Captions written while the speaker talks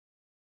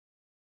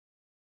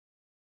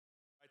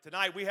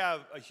Tonight we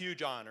have a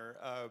huge honor.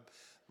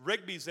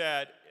 Rick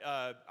Bezet,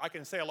 I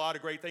can say a lot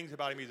of great things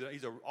about him.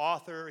 He's an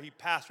author. He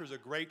pastors a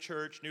great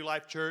church, New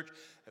Life Church,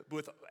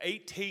 with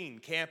 18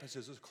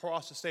 campuses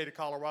across the state of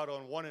Colorado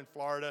and one in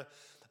Florida.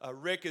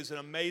 Rick is an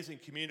amazing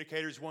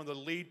communicator. He's one of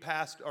the lead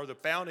or the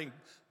founding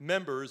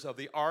members of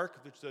the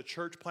ARC, which is a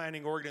church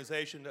planting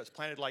organization that's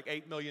planted like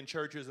 8 million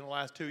churches in the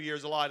last 2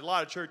 years. A lot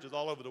of churches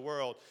all over the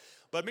world.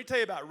 But let me tell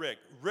you about Rick.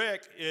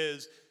 Rick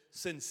is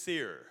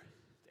sincere.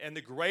 And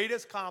the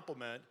greatest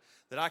compliment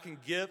that I can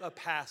give a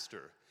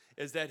pastor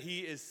is that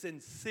he is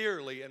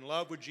sincerely in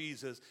love with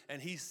Jesus,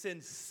 and he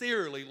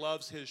sincerely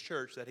loves his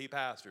church that he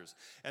pastors.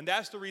 And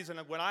that's the reason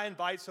when I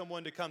invite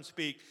someone to come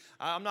speak,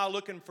 I'm not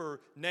looking for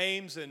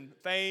names and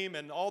fame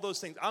and all those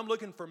things. I'm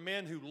looking for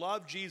men who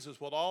love Jesus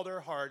with all their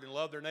heart and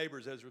love their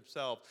neighbors as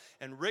themselves.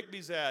 And Rick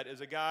Bezet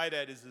is a guy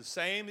that is the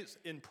same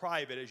in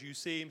private as you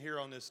see him here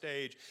on this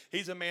stage.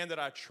 He's a man that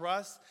I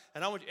trust.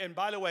 And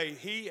by the way,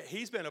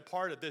 he's been a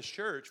part of this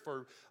church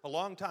for a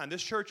long time.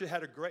 This church has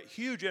had a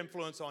huge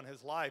influence on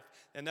his life,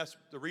 and that's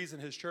the reason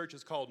his church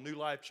is called New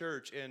Life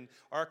Church in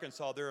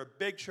Arkansas. They're a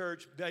big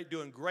church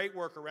doing great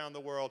work around the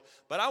world.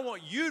 But I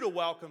want you to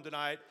welcome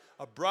tonight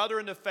a brother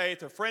in the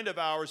faith, a friend of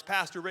ours,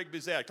 Pastor Rick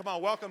Bezet. Come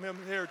on, welcome him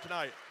here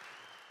tonight.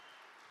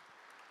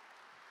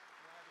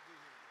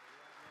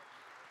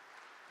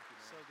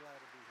 So glad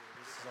to be here.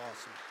 This is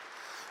awesome.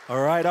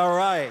 All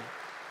right.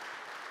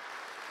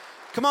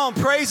 Come on,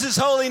 praise his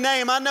holy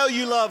name. I know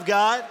you love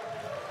God.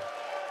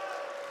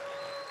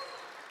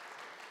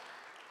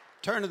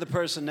 Turn to the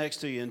person next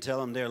to you and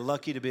tell them they're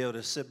lucky to be able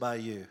to sit by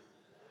you.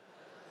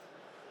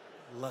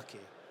 Lucky.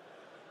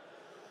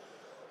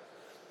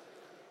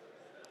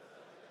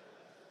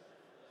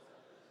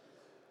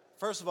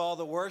 First of all,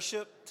 the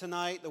worship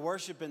tonight, the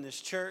worship in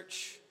this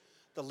church,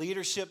 the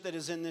leadership that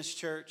is in this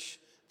church,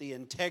 the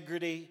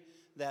integrity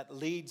that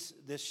leads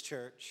this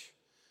church,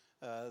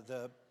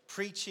 the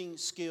preaching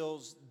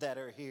skills that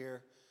are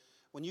here.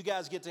 When you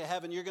guys get to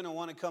heaven, you're going to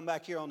want to come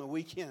back here on the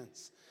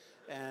weekends.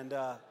 And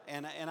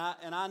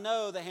I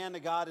know the hand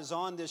of God is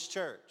on this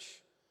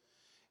church.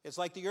 It's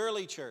like the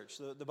early church.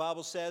 The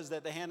Bible says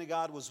that the hand of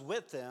God was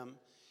with them,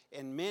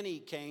 and many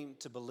came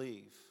to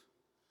believe.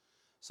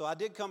 So I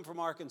did come from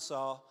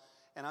Arkansas,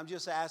 and I'm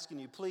just asking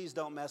you, please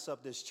don't mess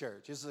up this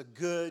church. This is a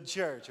good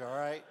church, all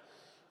right?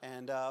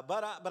 And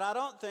but I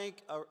don't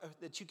think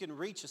that you can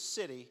reach a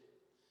city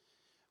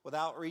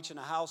without reaching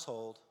a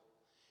household.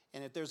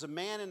 And if there's a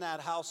man in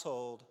that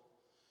household,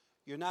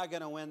 you're not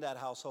going to win that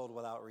household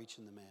without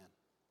reaching the man.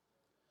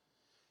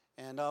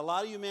 And a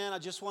lot of you men, I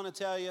just want to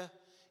tell you,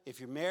 if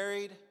you're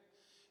married,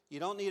 you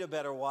don't need a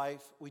better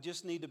wife. We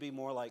just need to be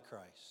more like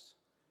Christ.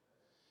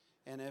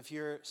 And if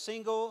you're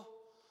single,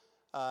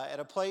 at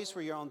a place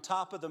where you're on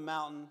top of the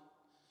mountain,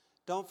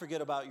 don't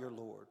forget about your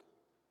Lord.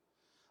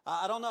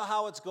 I don't know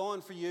how it's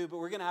going for you, but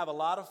we're going to have a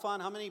lot of fun.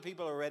 How many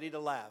people are ready to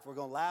laugh? We're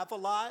going to laugh a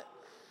lot.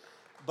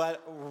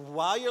 But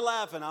while you're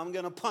laughing, I'm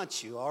going to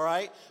punch you, all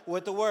right,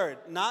 with the word.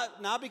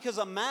 Not because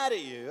I'm mad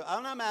at you.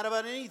 I'm not mad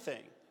about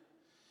anything.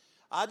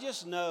 I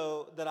just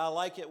know that I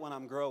like it when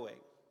I'm growing.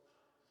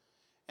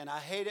 And I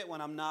hate it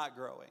when I'm not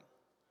growing.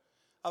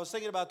 I was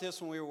thinking about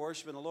this when we were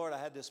worshiping the Lord. I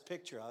had this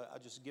picture. I'll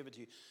just give it to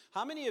you.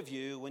 How many of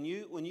you, when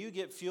you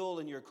get fuel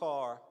in your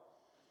car,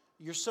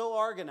 you're so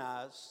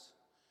organized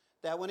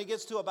that when it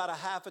gets to about a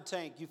half a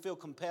tank, you feel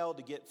compelled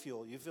to get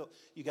fuel. You feel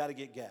you got to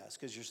get gas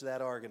because you're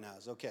that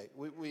organized. Okay,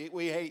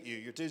 we hate you.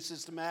 You're too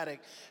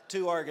systematic,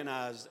 too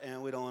organized,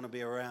 and we don't want to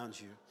be around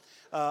you.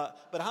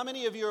 But how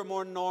many of you are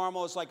more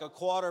normal? It's like a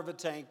quarter of a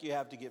tank you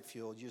have to get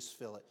fuel. You just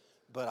fill it.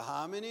 But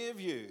how many of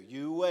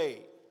you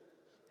wait.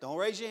 Don't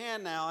raise your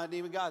hand now. I hadn't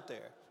even got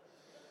there.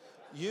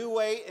 You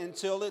wait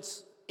until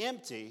it's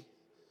empty.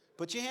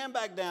 Put your hand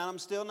back down. I'm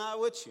still not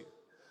with you.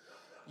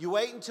 You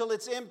wait until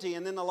it's empty,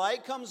 and then the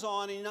light comes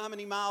on, and you know how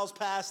many miles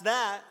past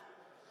that?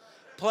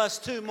 Plus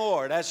 2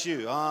 more. That's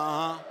you.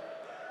 I've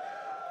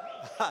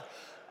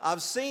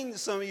seen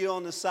some of you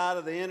on the side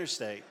of the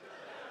interstate.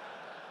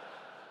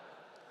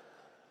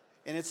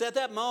 And it's at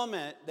that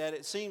moment that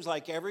it seems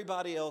like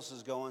everybody else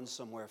is going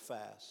somewhere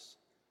fast.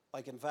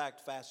 Like, in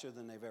fact, faster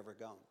than they've ever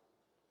gone.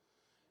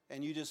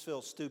 And you just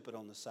feel stupid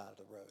on the side of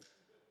the road.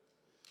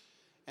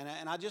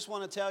 And I just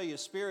want to tell you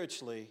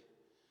spiritually,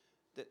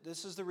 that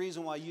this is the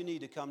reason why you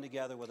need to come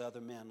together with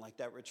other men like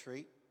that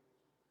retreat.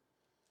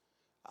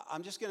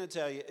 I'm just going to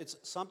tell you,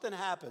 something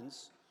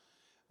happens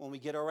when we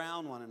get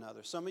around one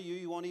another. Some of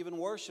you won't even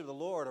worship the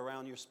Lord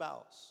around your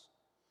spouse.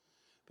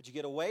 But you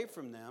get away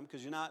from them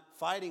because you're not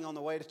fighting on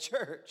the way to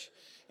church.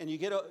 And you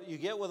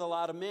get with a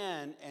lot of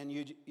men, and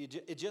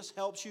it just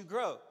helps you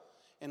grow.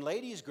 And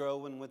ladies grow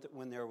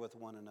when they're with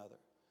one another.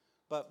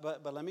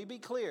 But let me be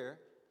clear.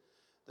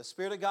 The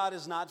Spirit of God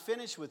is not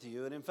finished with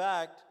you. And in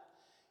fact,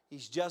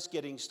 He's just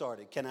getting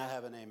started. Can I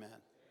have an amen?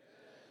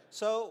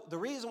 So the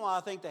reason why I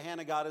think the hand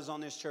of God is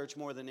on this church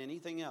more than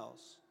anything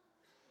else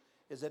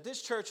is that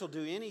this church will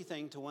do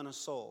anything to win a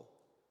soul.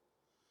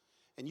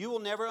 And you will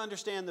never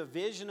understand the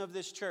vision of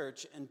this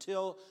church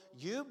until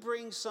you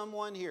bring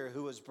someone here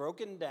who is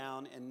broken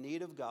down in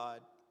need of God,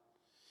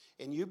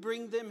 and you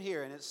bring them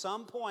here, and at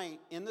some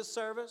point in the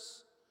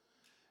service,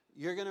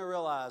 you're going to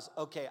realize,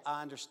 okay,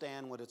 I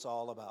understand what it's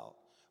all about.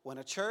 When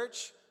a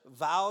church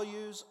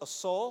values a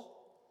soul,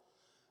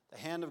 the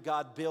hand of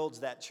God builds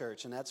that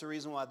church. And that's the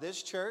reason why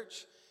this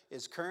church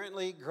is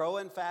currently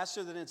growing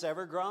faster than it's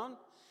ever grown.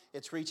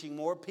 It's reaching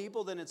more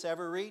people than it's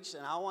ever reached.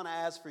 And I want to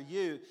ask for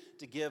you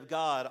to give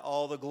God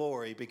all the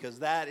glory, because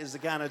that is the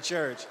kind of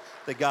church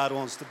that God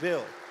wants to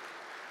build.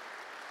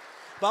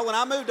 But when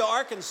I moved to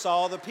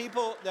Arkansas, the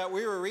people that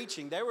we were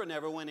reaching, they were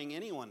never winning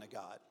anyone to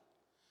God.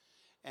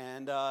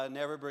 And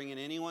never bringing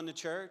anyone to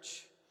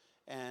church.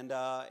 And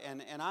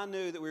I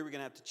knew that we were going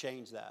to have to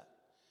change that.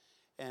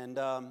 And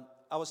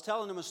I was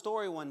telling them a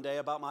story one day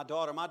about my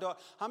daughter.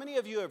 How many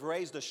of you have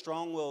raised a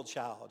strong-willed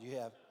child? You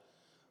have?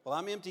 Well,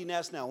 I'm empty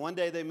nest now. One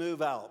day they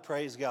move out.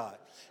 Praise God.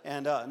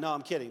 And no,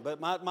 I'm kidding. But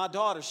my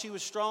daughter, she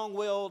was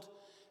strong-willed,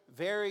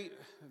 very,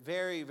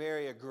 very,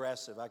 very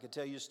aggressive. I could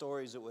tell you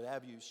stories that would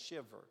have you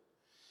shiver.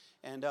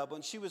 And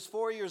when she was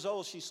 4 years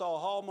old, she saw a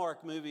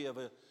Hallmark movie of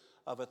a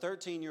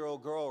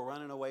 13-year-old girl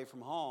running away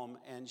from home.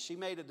 And she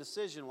made a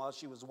decision while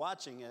she was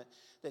watching it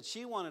that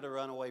she wanted to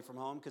run away from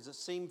home because it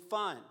seemed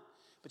fun.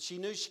 But she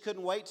knew she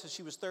couldn't wait till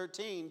she was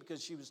 13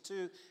 because she was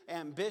too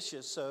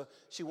ambitious, so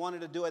she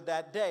wanted to do it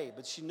that day.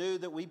 But she knew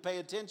that we pay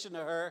attention to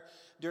her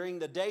during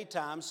the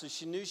daytime, so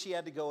she knew she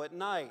had to go at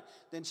night.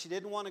 Then she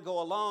didn't want to go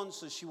alone,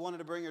 so she wanted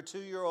to bring her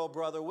 2-year-old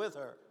brother with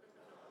her.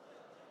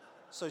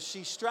 So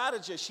she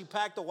strategized. She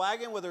packed a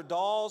wagon with her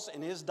dolls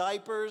and his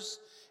diapers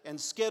and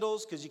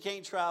Skittles, because you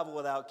can't travel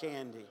without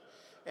candy.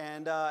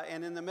 And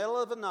in the middle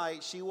of the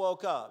night, she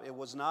woke up. It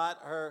was not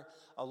her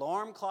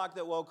alarm clock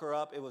that woke her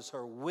up. It was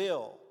her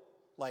will.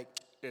 Like,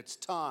 it's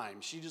time.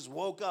 She just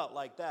woke up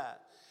like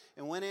that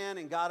and went in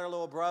and got her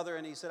little brother,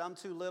 and he said, I'm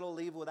too little,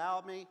 leave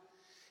without me.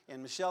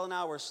 And Michelle and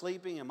I were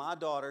sleeping, and my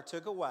daughter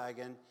took a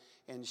wagon,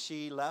 and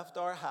she left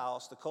our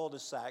house, the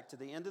cul-de-sac, to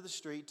the end of the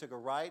street, took a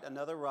right,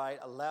 another right,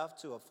 a left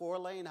to a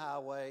 4-lane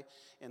highway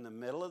in the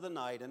middle of the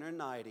night in her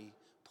nightie,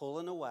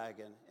 pulling a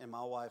wagon, and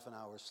my wife and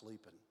I were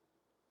sleeping.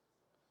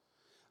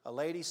 A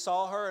lady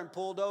saw her and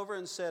pulled over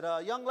and said,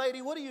 young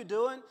lady, what are you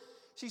doing?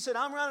 She said,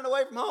 I'm running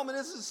away from home, and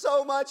this is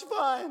so much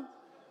fun.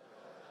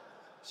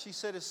 She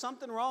said, is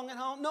something wrong at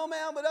home? No,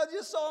 ma'am, but I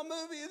just saw a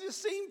movie. It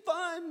just seemed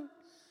fun.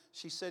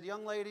 She said,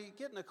 young lady,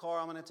 get in the car.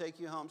 I'm going to take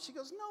you home. She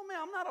goes, no,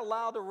 ma'am, I'm not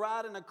allowed to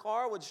ride in a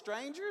car with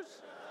strangers.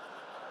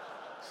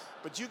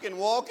 But you can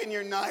walk in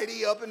your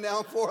nightie up and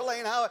down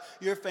 4-lane highway.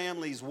 Your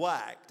family's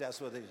whacked.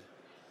 That's what they do.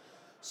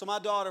 So my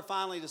daughter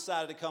finally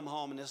decided to come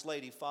home, and this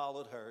lady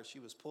followed her. She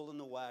was pulling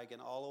the wagon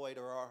all the way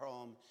to our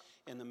home.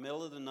 In the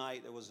middle of the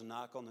night, there was a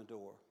knock on the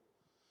door.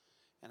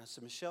 And I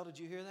said, Michelle, did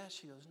you hear that?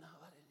 She goes, no,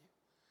 I didn't.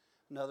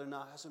 Another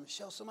knock. I said,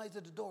 Michelle, somebody's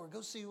at the door.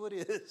 Go see what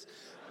it is.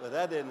 But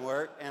that didn't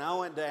work. And I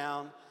went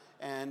down,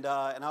 and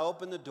I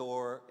opened the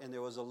door, and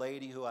there was a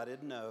lady who I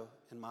didn't know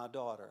and my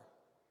daughter.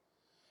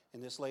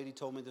 And this lady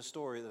told me the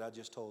story that I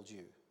just told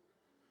you.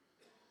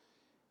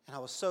 And I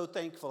was so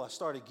thankful. I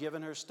started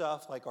giving her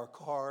stuff like our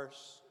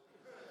cars.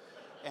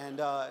 And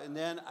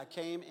then I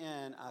came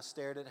in. I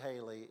stared at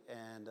Haley,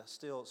 and I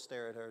still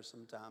stare at her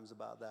sometimes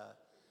about that.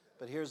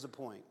 But here's the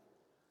point.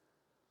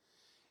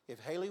 If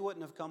Haley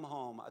wouldn't have come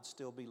home, I'd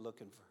still be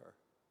looking for her.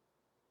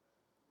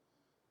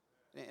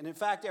 And in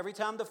fact, every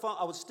time the phone,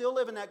 I would still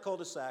live in that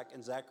cul-de-sac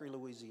in Zachary,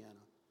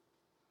 Louisiana.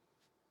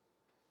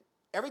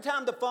 Every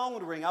time the phone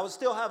would ring, I would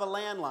still have a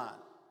landline.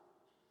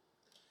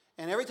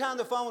 And every time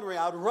the phone would ring,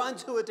 I would run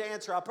to it to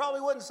answer. I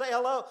probably wouldn't say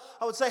hello.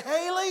 I would say,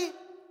 Haley.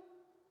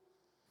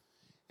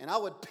 And I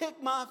would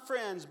pick my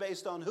friends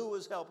based on who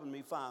was helping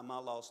me find my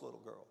lost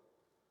little girl.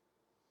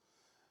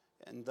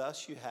 And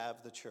thus you have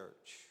the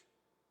church.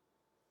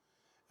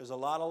 There's a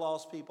lot of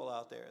lost people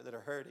out there that are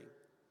hurting,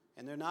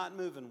 and they're not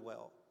moving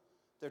well.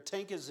 Their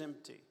tank is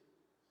empty.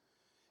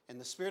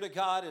 And the Spirit of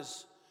God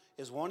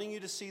is wanting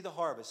you to see the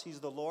harvest. He's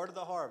the Lord of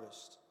the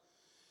harvest.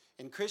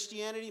 In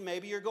Christianity,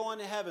 maybe you're going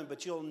to heaven,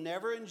 but you'll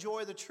never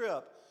enjoy the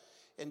trip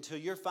until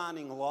you're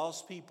finding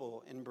lost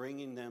people and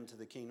bringing them to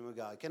the kingdom of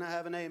God. Can I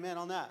have an amen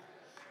on that?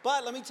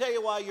 But let me tell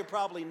you why you're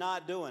probably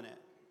not doing it.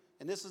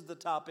 And this is the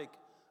topic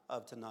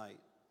of tonight.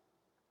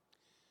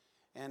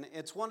 And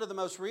it's one of the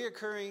most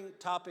reoccurring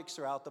topics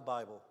throughout the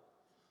Bible.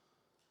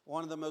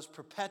 One of the most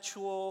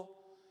perpetual.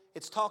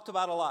 It's talked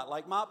about a lot.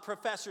 Like my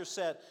professor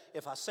said,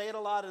 if I say it a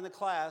lot in the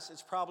class,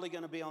 it's probably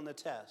going to be on the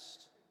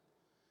test.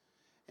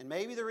 And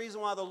maybe the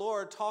reason why the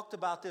Lord talked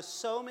about this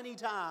so many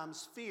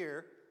times,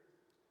 fear,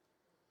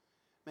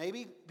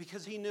 maybe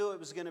because he knew it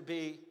was going to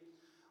be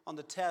on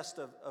the test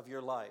of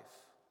your life.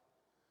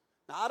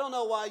 Now, I don't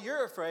know why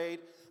you're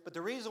afraid, but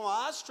the reason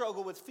why I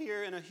struggle with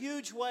fear in a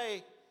huge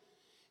way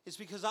is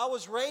because I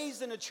was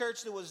raised in a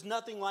church that was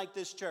nothing like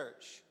this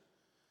church.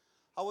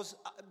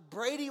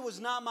 Brady was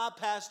not my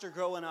pastor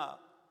growing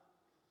up.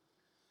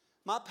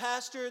 My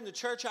pastor in the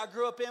church I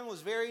grew up in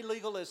was very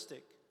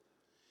legalistic.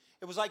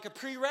 It was like a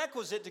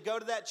prerequisite to go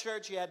to that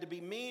church. You had to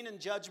be mean and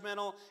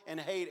judgmental and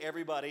hate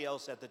everybody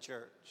else at the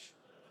church.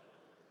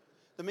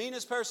 The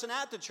meanest person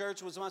at the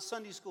church was my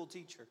Sunday school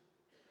teacher.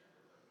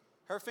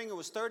 Her finger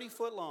was 30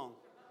 foot long.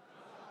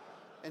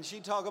 And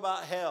she'd talk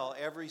about hell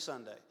every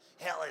Sunday.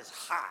 Hell is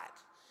hot.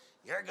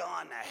 You're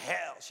going to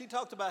hell. She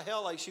talked about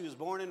hell like she was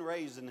born and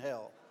raised in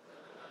hell.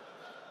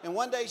 And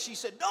one day she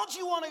said, don't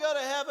you want to go to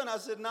heaven? I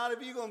said, not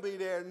if you're going to be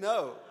there.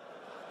 No.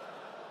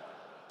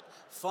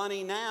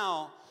 Funny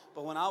now,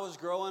 but when I was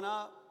growing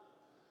up,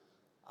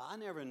 I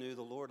never knew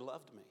the Lord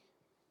loved me.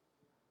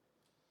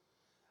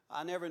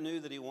 I never knew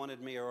that he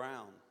wanted me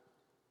around.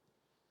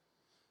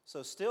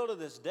 So still to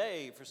this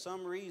day, for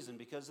some reason,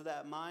 because of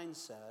that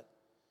mindset,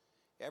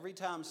 every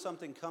time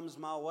something comes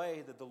my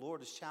way that the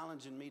Lord is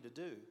challenging me to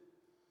do,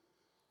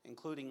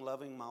 including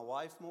loving my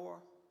wife more,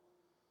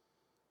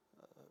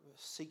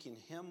 seeking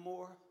him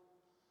more,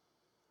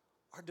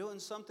 or doing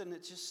something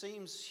that just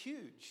seems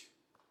huge,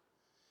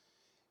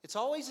 it's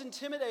always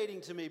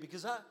intimidating to me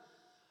because I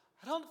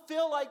don't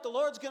feel like the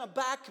Lord's going to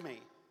back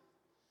me.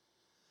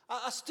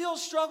 I still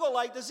struggle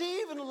like, does he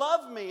even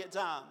love me at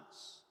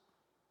times?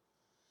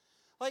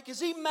 Like,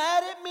 is he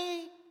mad at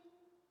me?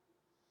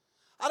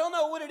 I don't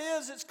know what it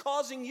is that's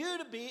causing you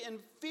to be in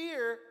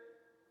fear.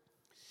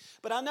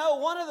 But I know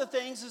one of the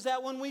things is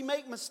that when we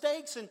make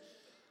mistakes, and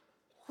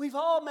we've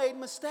all made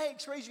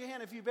mistakes. Raise your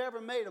hand if you've ever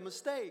made a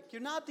mistake.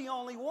 You're not the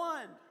only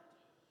one.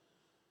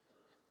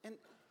 And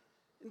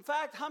in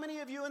fact, how many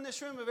of you in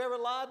this room have ever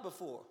lied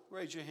before?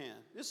 Raise your hand.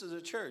 This is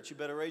a church. You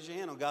better raise your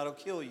hand or God will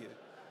kill you.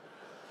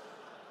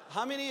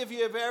 How many of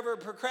you have ever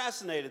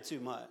procrastinated too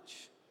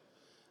much?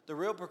 The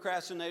real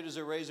procrastinators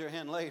will raise their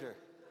hand later.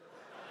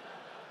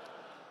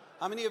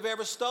 How many have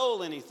ever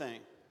stole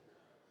anything?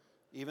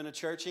 Even a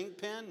church ink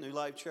pen, New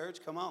Life Church,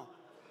 come on.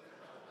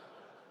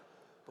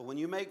 But when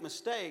you make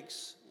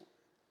mistakes,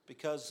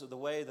 because of the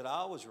way that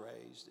I was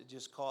raised, it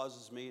just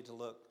causes me to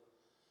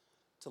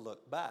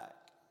look back.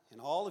 And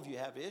all of you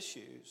have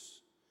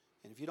issues.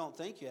 And if you don't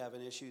think you have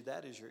an issue,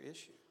 that is your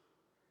issue.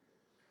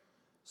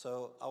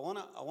 So I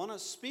want to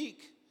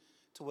speak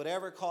to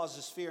whatever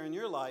causes fear in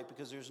your life,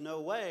 because there's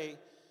no way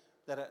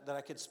that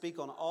I could speak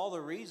on all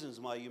the reasons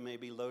why you may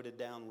be loaded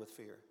down with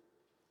fear.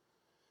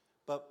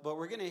 But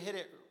we're going to hit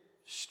it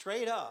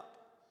straight up.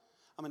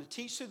 I'm going to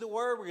teach through the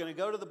Word. We're going to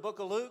go to the book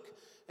of Luke.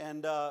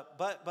 And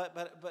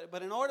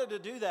but in order to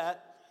do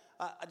that,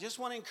 I just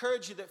want to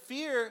encourage you that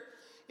fear,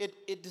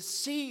 it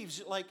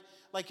deceives. Like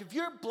if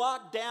you're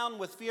blocked down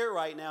with fear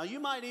right now, you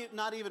might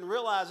not even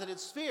realize that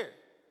it's fear.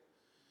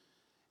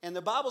 And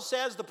the Bible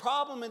says the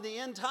problem in the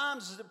end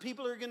times is that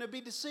people are going to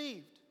be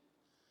deceived.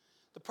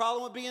 The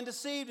problem with being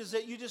deceived is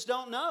that you just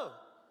don't know.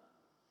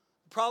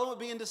 The problem with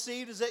being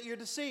deceived is that you're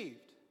deceived.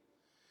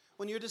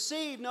 When you're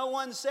deceived, no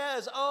one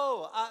says,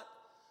 oh,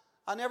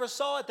 I never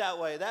saw it that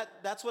way.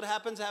 That's what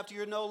happens after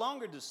you're no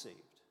longer deceived.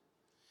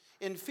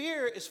 In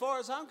fear, as far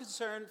as I'm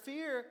concerned,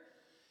 fear,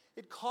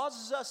 it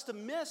causes us to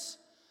miss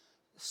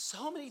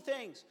so many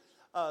things.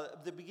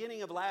 The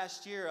beginning of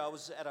last year, I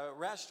was at a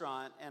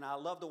restaurant, and I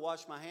love to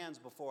wash my hands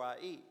before I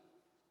eat.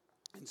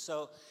 And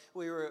so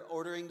we were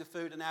ordering the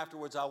food, and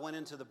afterwards I went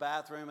into the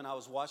bathroom, and I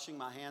was washing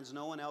my hands.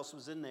 No one else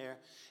was in there.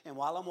 And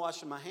while I'm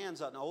washing my hands,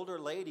 an older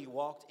lady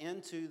walked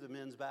into the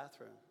men's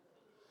bathroom.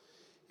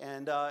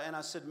 And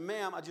I said,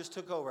 ma'am, I just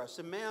took over. I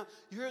said, ma'am,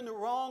 you're in the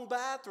wrong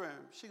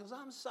bathroom. She goes,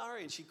 I'm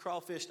sorry. And she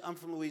crawfished. I'm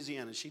from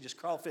Louisiana. She just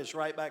crawfished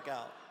right back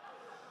out.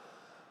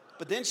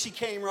 But then she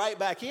came right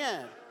back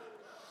in.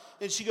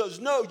 And she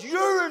goes, no,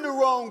 you're in the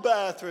wrong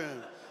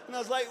bathroom. And I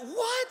was like,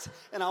 what?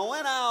 And I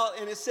went out,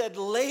 and it said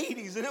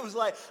ladies. And it was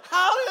like,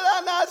 how did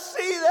I not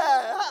see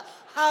that?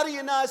 How do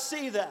you not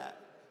see that?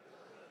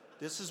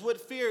 This is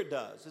what fear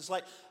does. It's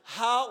like,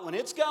 when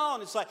it's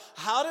gone, it's like,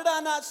 how did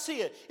I not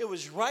see it? It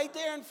was right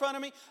there in front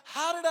of me.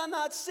 How did I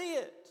not see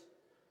it?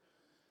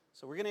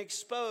 So we're going to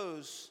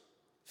expose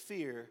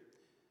fear.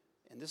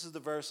 And this is the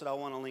verse that I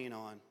want to lean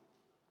on.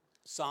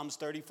 Psalms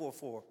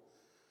 34:4.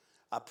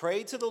 I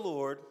prayed to the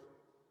Lord,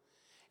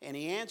 and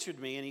he answered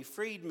me, and he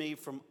freed me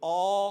from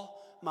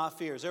all my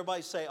fears.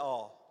 Everybody say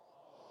all.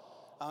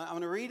 I'm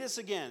going to read this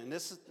again.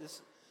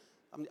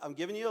 And I'm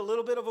giving you a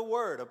little bit of a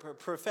word, a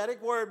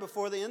prophetic word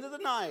before the end of the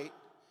night.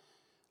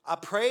 I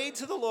prayed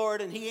to the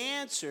Lord, and he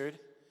answered,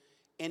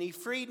 and he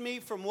freed me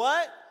from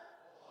what?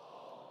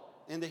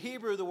 All. In the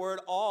Hebrew, the word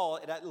all,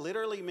 it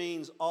literally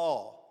means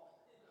all.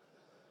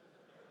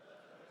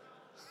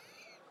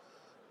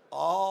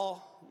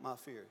 All my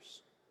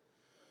fears.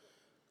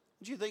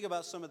 Would you think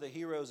about some of the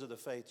heroes of the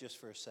faith just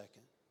for a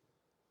second?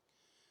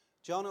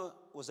 Jonah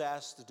was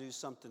asked to do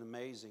something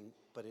amazing,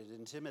 but it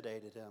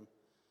intimidated him,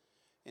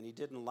 and he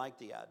didn't like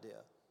the idea.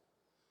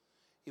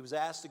 He was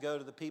asked to go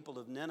to the people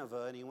of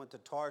Nineveh, and he went to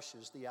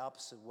Tarshish the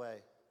opposite way.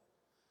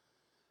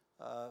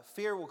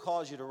 Fear will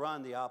cause you to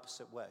run the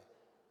opposite way.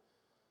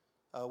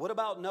 What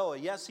about Noah?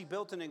 Yes, he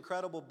built an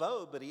incredible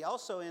boat, but he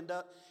also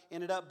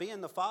ended up being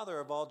the father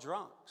of all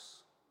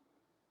drunks.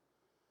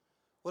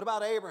 What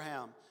about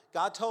Abraham?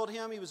 God told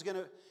him he was going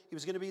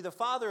to be the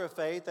father of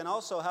faith and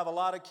also have a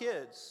lot of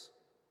kids.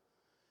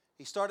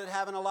 He started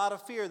having a lot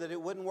of fear that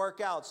it wouldn't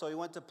work out, so he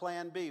went to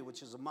plan B,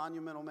 which is a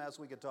monumental mess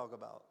we could talk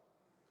about.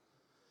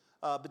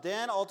 But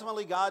then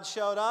ultimately God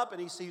showed up, and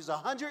he was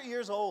 100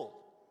 years old,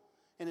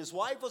 and his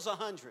wife was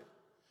 100.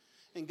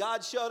 And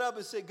God showed up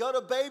and said, go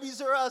to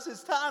Babies R Us.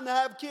 It's time to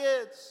have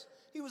kids.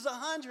 He was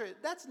 100.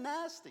 That's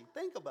nasty.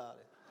 Think about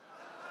it.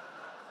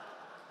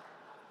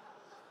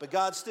 But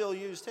God still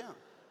used him.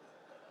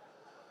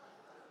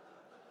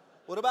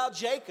 What about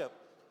Jacob?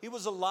 He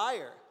was a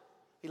liar.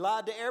 He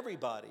lied to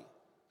everybody.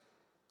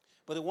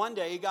 But one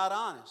day he got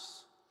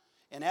honest.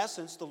 In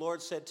essence, the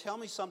Lord said, tell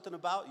me something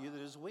about you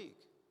that is weak.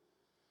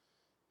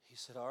 He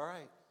said, all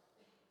right,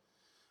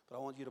 but I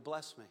want you to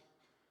bless me.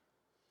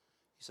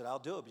 He said, I'll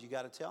do it, but you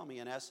got to tell me.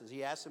 In essence,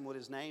 he asked him what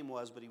his name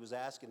was, but he was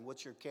asking,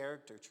 what's your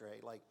character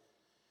trait?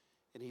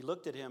 And he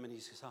looked at him and he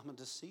says, I'm a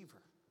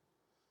deceiver.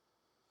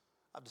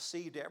 I've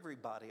deceived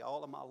everybody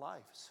all of my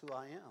life. It's who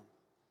I am.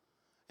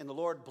 And the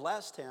Lord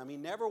blessed him. He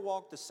never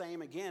walked the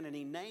same again, and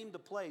he named the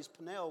place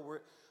Peniel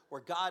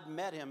where God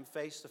met him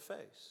face to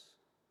face.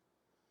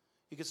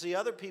 You can see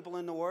other people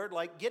in the Word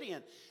like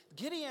Gideon.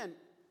 Gideon,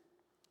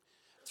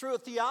 through a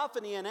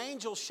theophany, an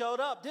angel showed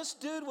up. This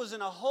dude was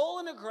in a hole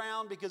in the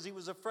ground because he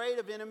was afraid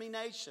of enemy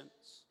nations.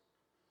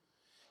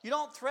 You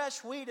don't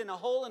thresh wheat in a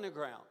hole in the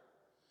ground.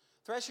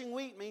 Threshing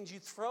wheat means you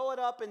throw it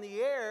up in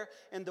the air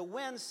and the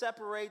wind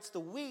separates the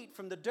wheat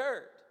from the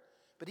dirt.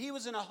 But he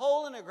was in a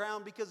hole in the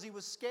ground because he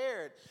was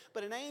scared.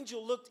 But an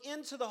angel looked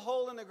into the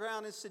hole in the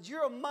ground and said,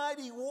 you're a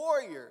mighty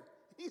warrior.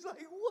 He's like,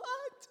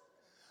 what?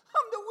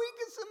 I'm the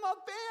weakest in my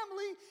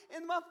family,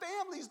 and my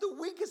family's the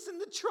weakest in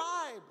the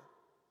tribe.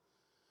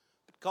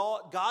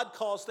 God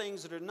calls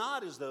things that are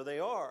not as though they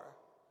are.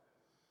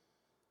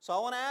 So I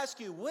want to ask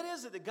you, what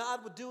is it that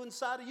God would do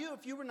inside of you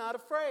if you were not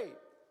afraid?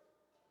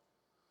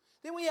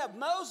 Then we have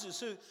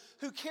Moses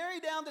who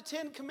carried down the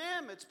 10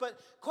 Commandments. But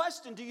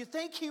question, do you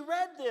think he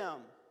read them?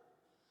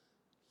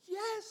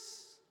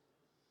 Yes.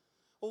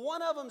 Well,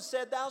 one of them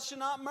said, thou shalt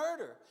not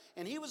murder.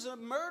 And he was a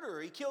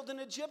murderer. He killed an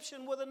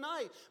Egyptian with a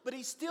knife. But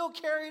he still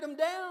carried him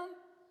down.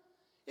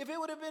 If it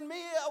would have been me,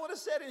 I would have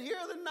said, and here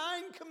are the 9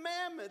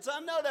 commandments.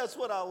 I know that's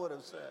what I would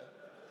have said.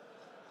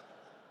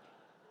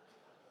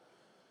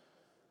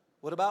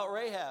 What about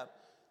Rahab?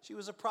 She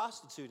was a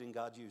prostitute and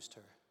God used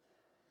her.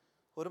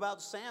 What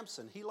about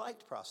Samson? He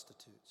liked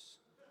prostitutes.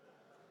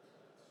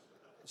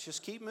 Let's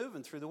just keep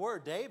moving through the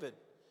Word. David,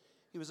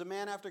 he was a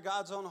man after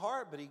God's own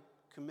heart, but he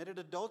committed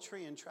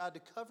adultery and tried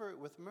to cover it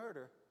with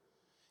murder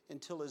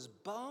until his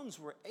bones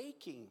were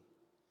aching.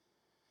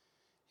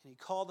 And he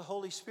called the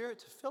Holy Spirit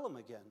to fill him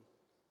again.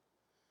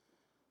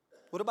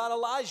 What about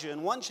Elijah?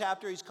 In one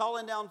chapter, he's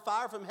calling down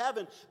fire from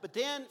heaven, but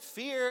then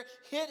fear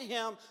hit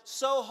him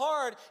so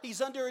hard,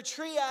 he's under a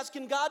tree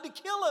asking God to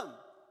kill him.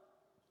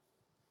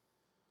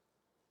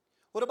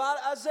 What about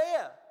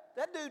Isaiah?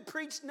 That dude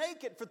preached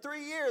naked for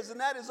 3 years, and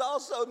that is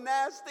also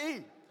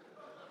nasty.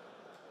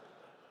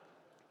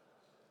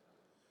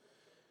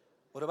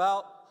 What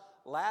about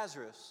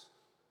Lazarus?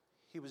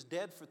 He was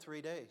dead for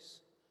 3 days.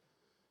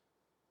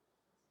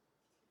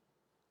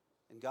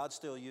 And God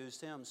still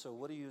used him, so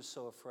what are you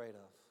so afraid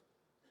of?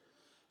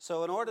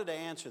 So in order to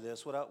answer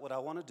this, what I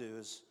want to do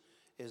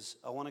is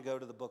I want to go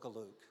to the book of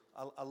Luke.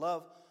 I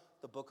love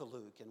the book of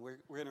Luke, and we're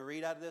going to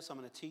read out of this. I'm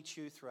going to teach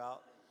you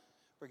throughout.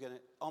 We're going to,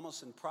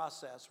 almost in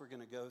process, we're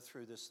going to go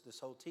through this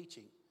whole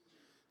teaching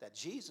that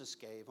Jesus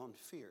gave on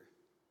fear.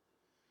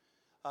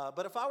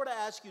 But if I were to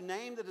ask you,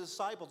 name the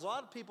disciples, a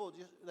lot of people,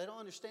 they don't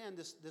understand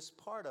this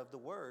part of the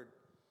word.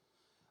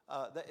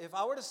 If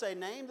I were to say,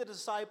 name the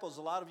disciples,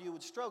 a lot of you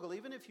would struggle,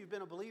 even if you've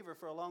been a believer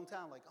for a long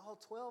time, like, oh,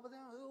 12 of them,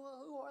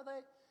 who are they?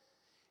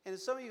 And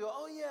some of you go,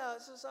 oh, yeah,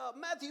 this is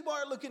Matthew,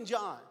 Mark, Luke, and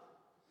John.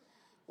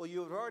 Well,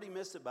 you have already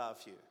missed it by a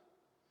few.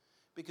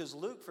 Because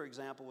Luke, for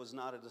example, was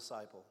not a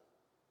disciple.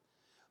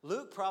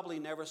 Luke probably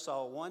never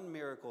saw one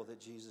miracle that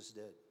Jesus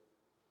did.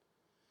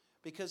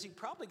 Because he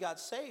probably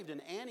got saved in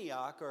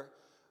Antioch or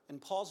in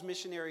Paul's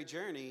missionary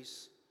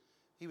journeys.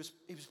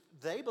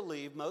 They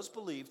believe, most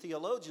believe,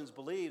 theologians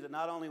believe that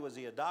not only was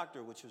he a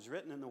doctor, which was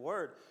written in the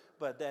Word,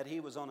 but that he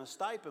was on a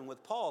stipend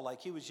with Paul.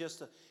 Like he was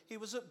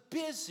a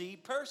busy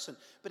person,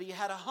 but he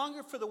had a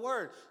hunger for the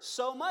Word.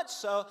 So much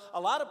so,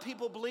 a lot of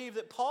people believe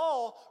that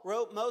Paul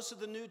wrote most of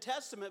the New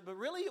Testament, but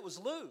really it was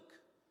Luke.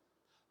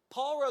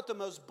 Paul wrote the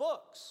most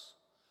books.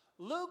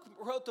 Luke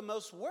wrote the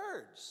most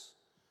words.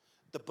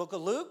 The book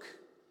of Luke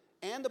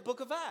and the book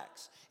of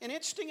Acts. And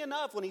interesting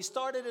enough, when he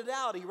started it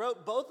out, he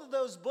wrote both of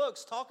those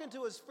books talking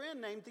to his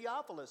friend named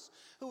Theophilus,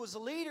 who was a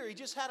leader. He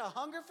just had a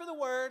hunger for the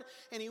Word,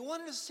 and he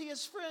wanted to see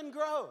his friend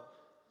grow.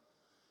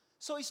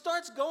 So he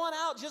starts going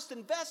out just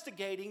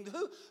investigating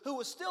who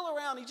was still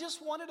around. He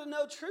just wanted to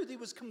know truth. He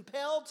was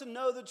compelled to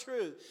know the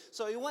truth.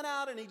 So he went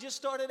out and he just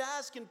started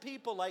asking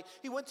people. Like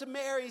he went to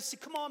Mary. He said,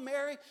 come on,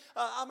 Mary,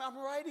 I'm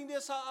writing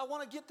this. I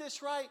want to get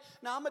this right.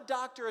 Now, I'm a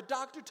doctor. A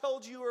doctor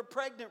told you were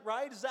pregnant,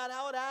 right? Is that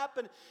how it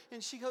happened?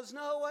 And she goes,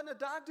 no, it wasn't a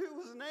doctor. It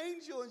was an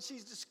angel. And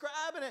she's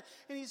describing it.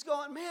 And he's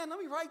going, man, let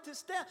me write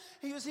this down.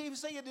 He was saying,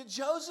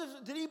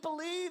 did he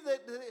believe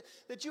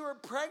that you were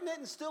pregnant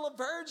and still a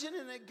virgin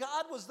and that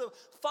God was the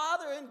Father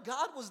and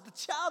God was the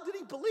child? Did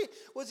he believe?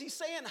 Was he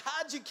saying,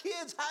 hide your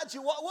kids, hide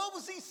your what? What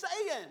was he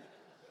saying?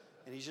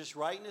 And he's just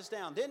writing this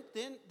down.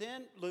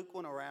 Then Luke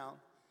went around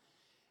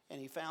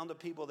And he found the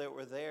people that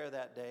were there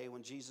that day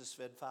when Jesus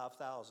fed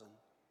 5,000.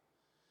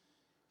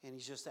 And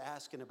he's just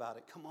asking about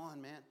it. Come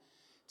on, man.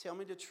 Tell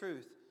me the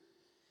truth.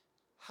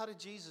 How did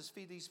Jesus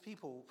feed these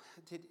people?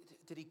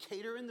 Did he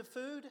cater in the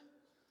food?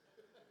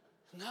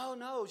 No,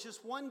 it was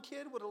just one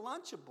kid with a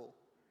Lunchable.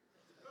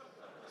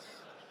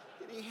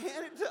 And he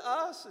handed it to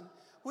us. And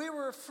we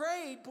were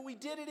afraid, but we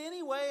did it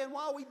anyway. And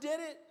while we did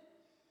it,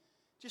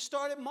 just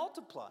started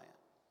multiplying.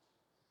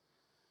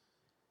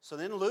 So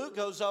then Luke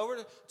goes over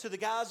to the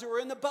guys that were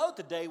in the boat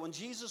the day when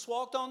Jesus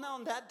walked on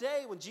that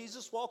day when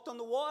Jesus walked on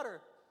the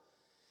water.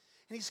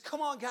 And he's, come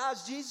on,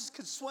 guys, Jesus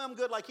could swim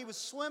good, like he was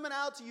swimming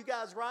out to you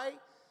guys, right?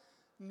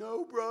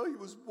 No, bro, he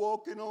was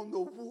walking on the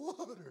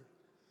water.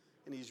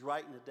 And he's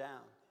writing it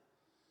down.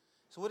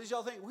 So what did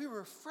y'all think? We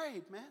were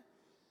afraid, man.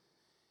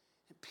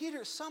 And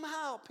Peter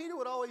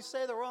would always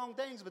say the wrong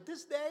things, but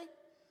this day,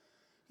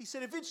 he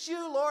said, if it's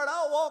you, Lord,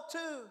 I'll walk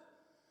too.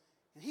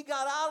 And he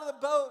got out of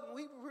the boat, and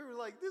we were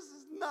like, this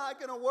is not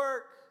going to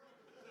work.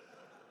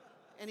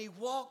 And he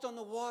walked on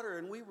the water,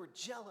 and we were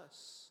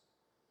jealous.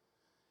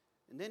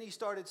 And then he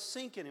started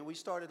sinking, and we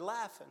started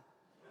laughing.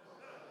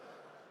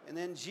 And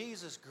then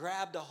Jesus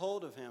grabbed a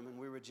hold of him, and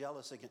we were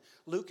jealous again.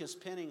 Luke is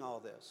penning all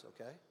this,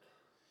 okay?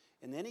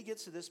 And then he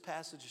gets to this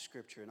passage of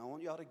Scripture, and I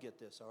want y'all to get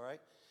this, all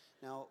right?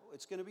 Now,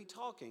 it's going to be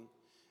talking.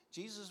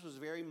 Jesus was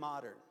very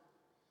modern.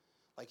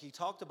 Like, he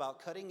talked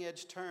about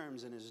cutting-edge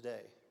terms in his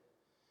day.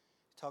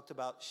 He talked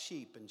about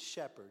sheep and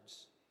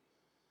shepherds.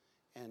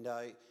 And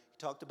he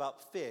talked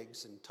about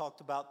figs and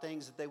talked about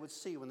things that they would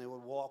see when they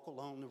would walk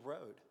along the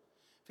road.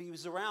 If he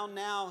was around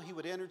now, he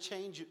would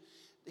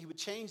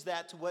change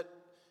that to what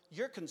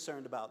you're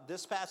concerned about.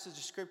 This passage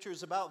of Scripture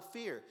is about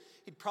fear.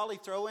 He'd probably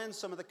throw in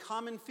some of the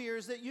common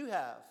fears that you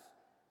have,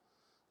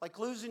 like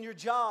losing your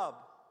job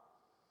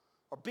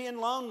or being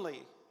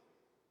lonely.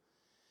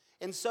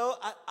 And so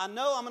I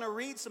know I'm going to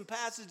read some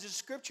passages of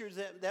Scriptures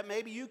that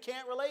maybe you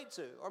can't relate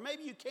to, or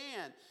maybe you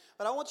can.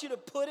 But I want you to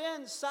put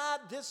inside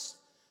this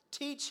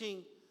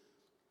teaching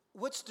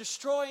what's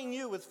destroying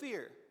you with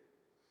fear.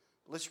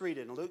 Let's read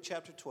it in Luke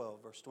chapter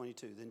 12, verse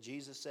 22. Then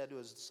Jesus said to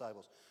his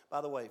disciples,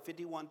 by the way,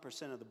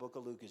 51% of the book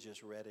of Luke is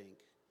just red ink.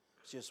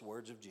 It's just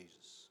words of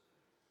Jesus,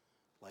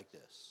 like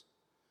this.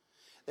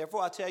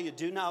 Therefore, I tell you,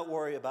 do not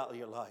worry about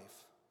your life,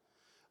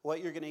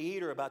 what you're going to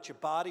eat, or about your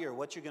body, or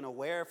what you're going to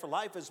wear. For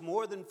life is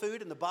more than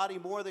food, and the body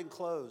more than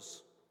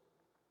clothes.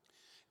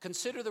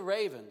 Consider the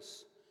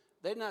ravens.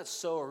 They do not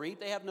sow or reap.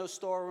 They have no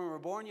storeroom or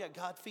barn, yet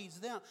God feeds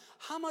them.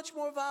 How much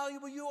more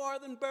valuable you are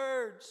than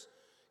birds.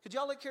 Could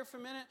y'all look here for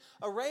a minute?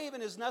 A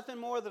raven is nothing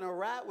more than a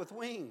rat with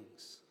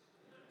wings.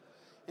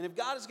 And if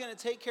God is going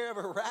to take care of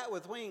a rat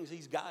with wings,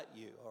 he's got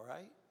you, all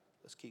right?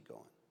 Let's keep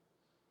going.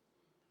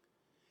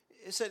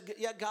 It said,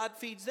 yeah, God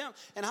feeds them.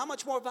 And how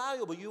much more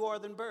valuable you are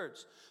than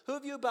birds. Who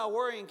of you by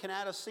worrying can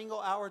add a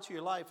single hour to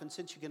your life? And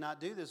since you cannot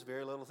do this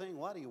very little thing,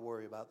 why do you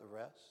worry about the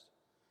rest?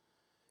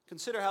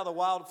 Consider how the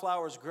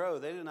wildflowers grow.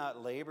 They do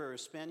not labor or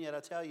spin. Yet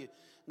I tell you,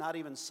 not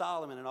even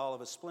Solomon in all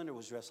of his splendor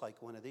was dressed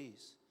like one of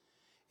these.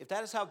 If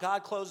that is how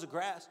God clothes the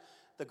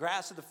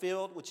grass of the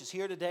field, which is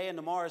here today and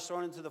tomorrow is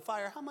thrown into the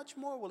fire, how much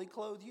more will he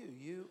clothe you,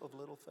 you of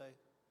little faith?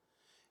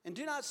 And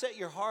do not set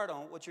your heart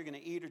on what you're going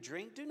to eat or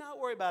drink. Do not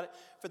worry about it,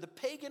 for the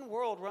pagan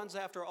world runs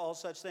after all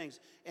such things.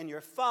 And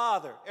your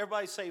Father,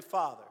 everybody say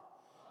Father,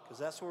 because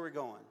that's where we're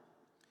going.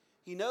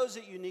 He knows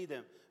that you need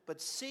them.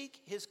 But seek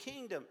his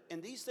kingdom,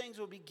 and these things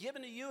will be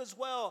given to you as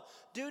well.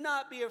 Do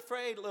not be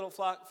afraid, little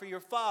flock, for your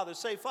Father,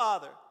 say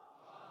Father.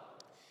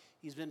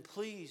 He's been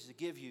pleased to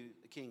give you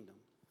the kingdom.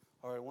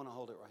 All right, I want to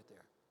hold it right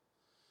there.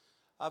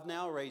 I've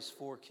now raised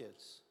 4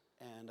 kids,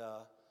 and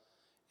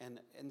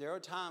there are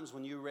times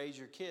when you raise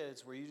your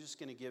kids where you're just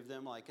going to give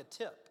them like a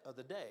tip of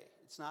the day.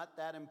 It's not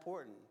that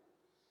important.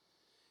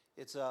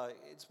 It's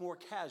more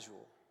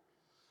casual.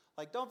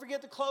 Like, don't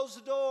forget to close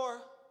the door.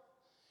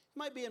 It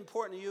might be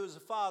important to you as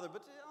a father,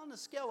 but on the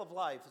scale of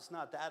life, it's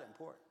not that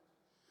important.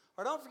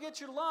 Or don't forget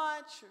your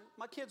lunch.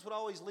 My kids would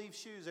always leave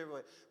shoes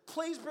everywhere.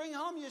 Please bring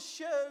home your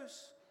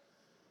shoes.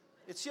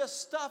 It's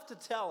just stuff to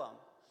tell them.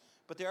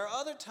 But there are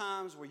other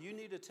times where you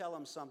need to tell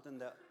them something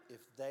that if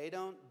they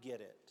don't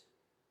get it,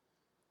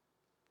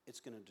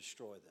 it's going to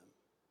destroy them.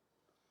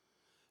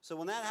 So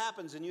when that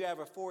happens and you have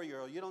a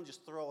 4-year-old, you don't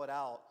just throw it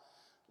out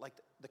like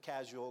the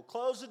casual,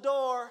 close the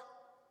door.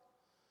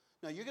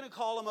 No, you're going to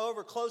call them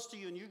over close to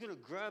you and you're going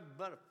to grab them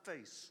by the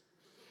face.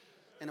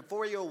 And a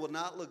 4-year-old will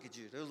not look at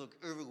you. They'll look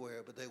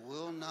everywhere, but they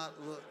will not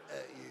look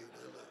at you.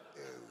 They'll look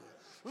everywhere.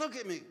 Look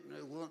at me.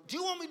 Do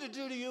you want me to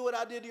do to you what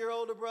I did to your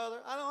older brother?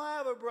 I don't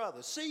have a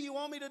brother. See, you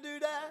want me to do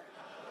that?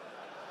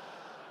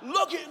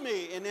 Look at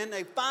me. And then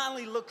they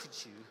finally look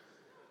at you.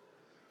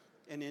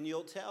 And then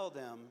you'll tell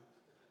them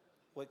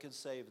what could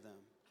save them.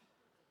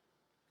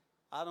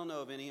 I don't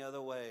know of any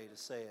other way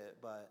to say it,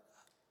 but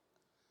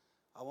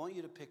I want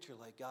you to picture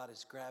like God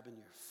is grabbing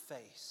your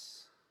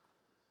face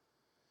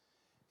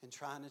and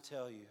trying to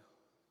tell you,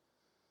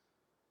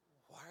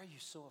 why are you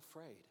so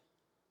afraid?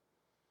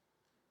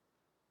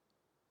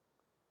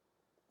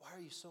 Why are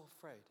you so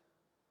afraid?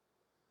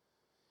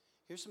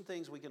 Here's some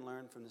things we can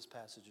learn from this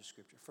passage of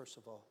Scripture. First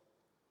of all,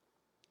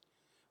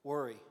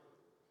 worry.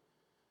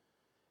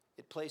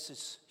 It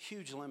places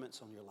huge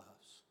limits on your lives.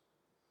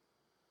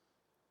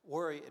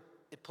 Worry,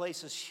 it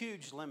places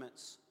huge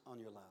limits on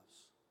your lives.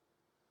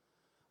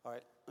 All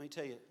right, let me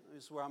tell you,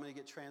 this is where I'm going to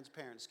get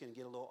transparent. It's going to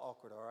get a little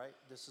awkward, all right?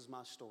 This is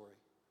my story.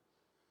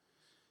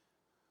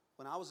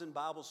 When I was in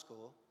Bible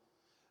school,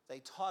 they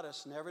taught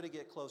us never to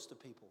get close to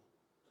people.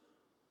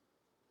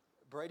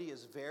 Brady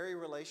is very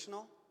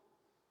relational.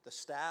 The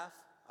staff,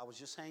 I was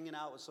just hanging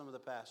out with some of the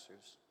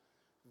pastors.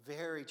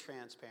 Very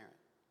transparent.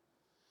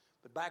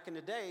 But back in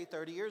the day,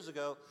 30 years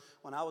ago,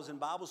 when I was in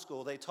Bible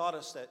school, they taught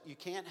us that you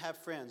can't have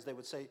friends. They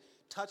would say,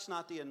 touch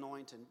not the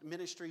anointed.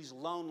 Ministry's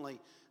lonely.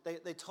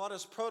 They taught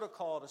us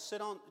protocol to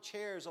sit on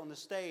chairs on the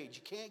stage.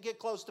 You can't get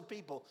close to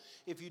people.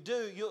 If you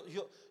do,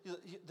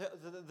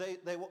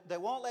 they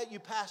won't let you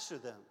pastor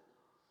them.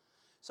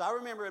 So I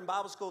remember in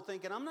Bible school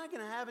thinking, I'm not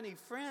going to have any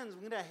friends. I'm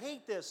going to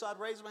hate this. So I'd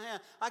raise my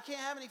hand. I can't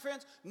have any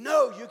friends?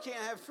 No, you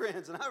can't have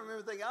friends. And I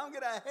remember thinking, I'm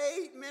going to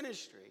hate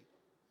ministry.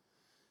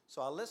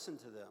 So I listened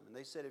to them. And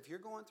they said, if you're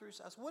going through,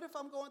 I said, what if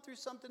I'm going through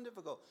something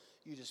difficult?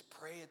 You just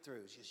pray it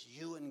through. It's just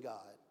you and God.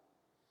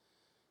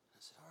 I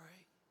said, all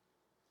right.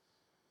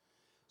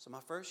 So my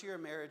first year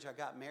of marriage, I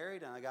got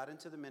married and I got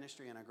into the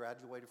ministry and I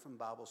graduated from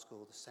Bible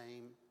school the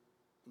same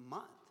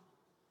month.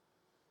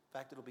 In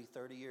fact, it'll be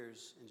 30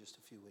 years in just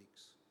a few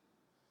weeks.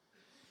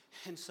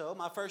 And so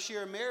my first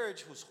year of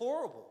marriage was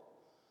horrible.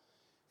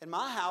 In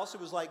my house, it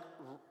was like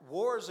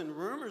wars and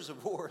rumors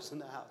of wars in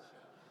the house.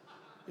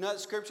 You know, the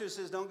scripture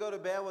says, don't go to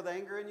bed with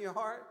anger in your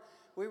heart.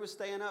 We were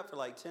staying up for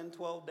like 10,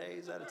 12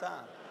 days at a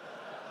time.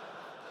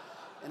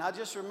 And I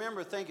just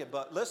remember thinking,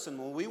 but listen,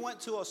 when we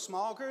went to a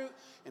small group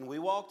and we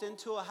walked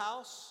into a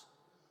house,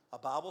 a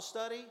Bible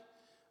study,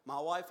 my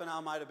wife and I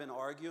might have been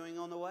arguing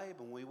on the way,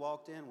 but when we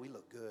walked in, we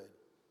looked good.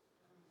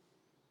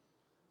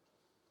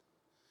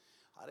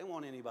 I didn't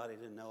want anybody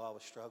to know I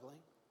was struggling.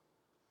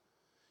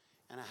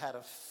 And I had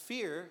a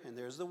fear, and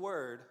there's the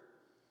word,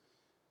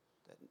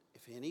 that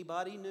if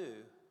anybody knew,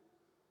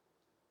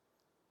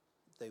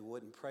 they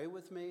wouldn't pray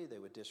with me, they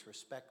would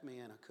disrespect me,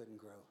 and I couldn't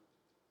grow.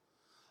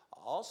 I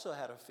also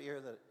had a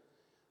fear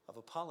of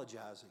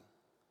apologizing.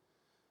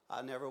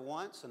 I never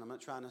once, and I'm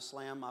not trying to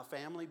slam my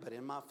family, but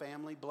in my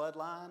family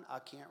bloodline, I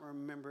can't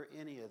remember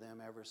any of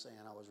them ever saying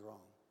I was wrong.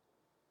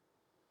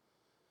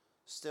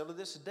 Still to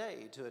this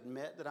day, to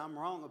admit that I'm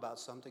wrong about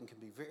something can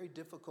be very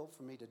difficult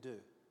for me to do,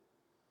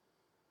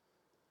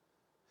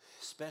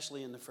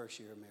 especially in the first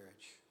year of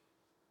marriage.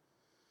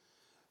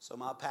 So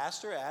my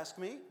pastor asked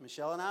me,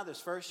 Michelle and I, this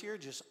first year,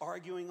 just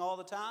arguing all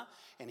the time,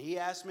 and he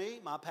asked me,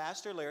 my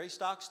pastor, Larry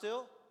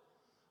Stockstill,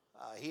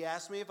 he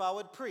asked me if I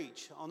would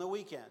preach on the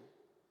weekend.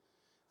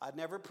 I'd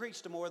never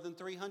preached to more than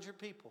 300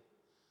 people.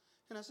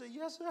 And I said,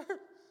 yes, sir.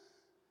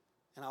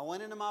 And I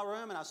went into my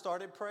room and I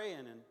started praying,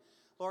 and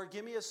Lord,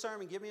 give me a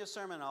sermon, give me a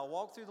sermon. And I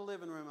walked through the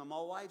living room, and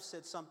my wife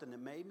said something that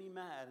made me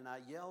mad, and I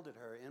yelled at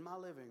her in my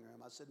living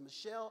room. I said,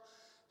 Michelle,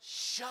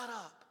 shut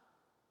up.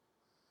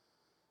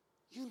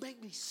 You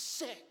make me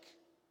sick.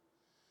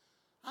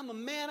 I'm a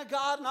man of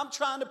God, and I'm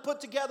trying to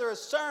put together a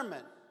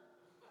sermon.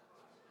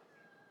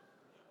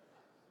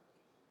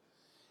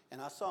 And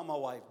I saw my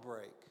wife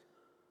break.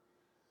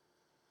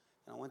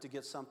 And I went to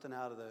get something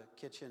out of the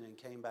kitchen and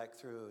came back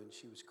through, and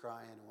she was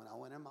crying. And when I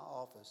went in my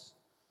office,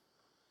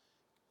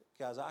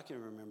 guys, I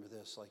can remember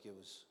this like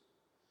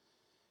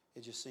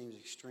it just seems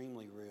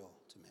extremely real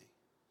to me.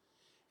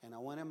 And I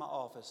went in my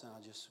office and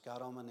I just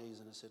got on my knees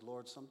and I said,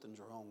 Lord, something's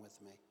wrong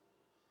with me.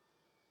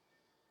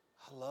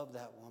 I love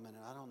that woman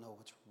and I don't know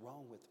what's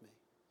wrong with me.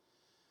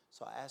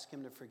 So I asked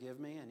him to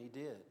forgive me, and he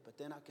did. But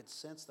then I could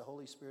sense the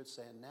Holy Spirit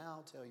saying,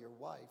 now tell your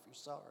wife you're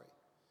sorry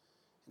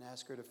and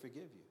ask her to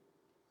forgive you.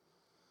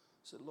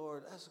 I said,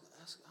 Lord,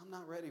 I'm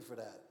not ready for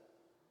that.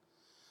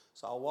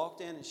 So I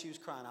walked in and she was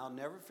crying. I'll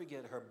never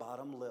forget her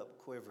bottom lip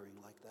quivering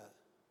like that.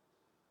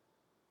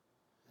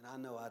 And I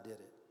know I did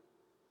it.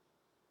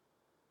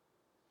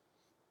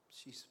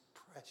 She's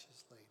a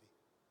precious lady.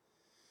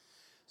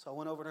 So I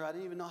went over to her. I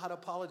didn't even know how to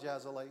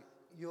apologize. I was like,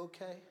 you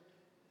okay?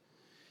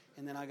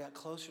 And then I got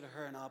closer to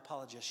her and I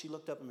apologized. She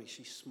looked up at me.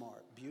 She's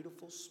smart,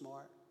 beautiful,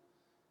 smart.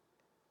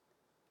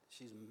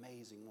 She's an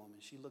amazing woman.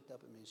 She looked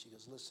up at me and she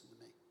goes, listen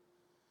to me.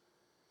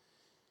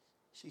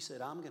 She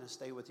said, I'm going to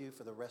stay with you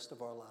for the rest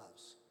of our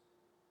lives.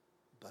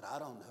 But I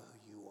don't know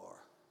who you are.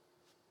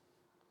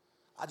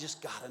 I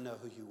just got to know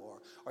who you are.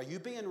 Are you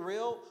being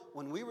real?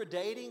 When we were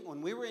dating,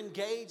 when we were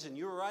engaged and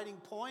you were writing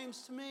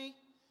poems to me,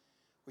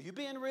 were you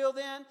being real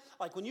then?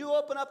 Like when you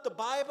open up the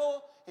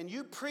Bible and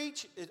you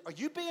preach, are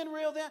you being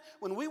real then?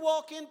 When we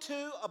walk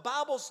into a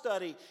Bible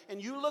study and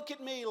you look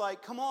at me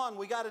like, come on,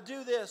 we got to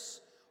do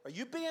this. Are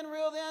you being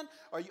real then?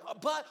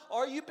 But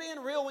are you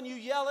being real when you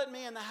yell at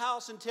me in the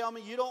house and tell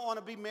me you don't want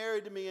to be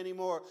married to me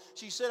anymore?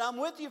 She said, I'm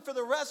with you for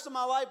the rest of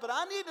my life, but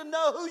I need to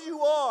know who you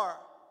are.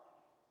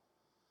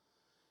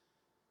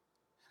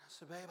 And I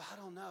said, babe, I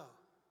don't know.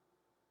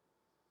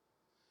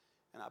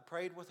 And I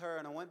prayed with her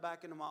and I went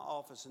back into my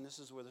office, and this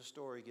is where the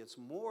story gets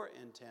more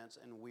intense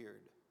and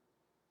weird.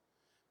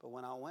 But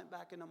when I went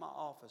back into my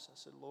office, I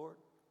said, Lord,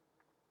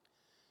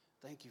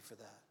 thank you for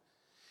that.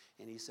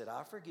 And he said,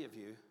 I forgive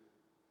you.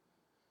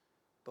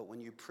 But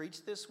when you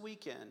preach this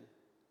weekend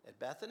at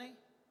Bethany,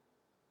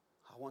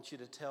 I want you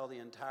to tell the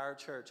entire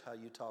church how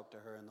you talked to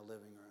her in the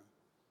living room.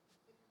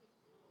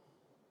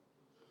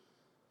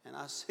 And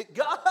I said,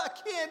 God, I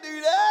can't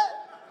do that.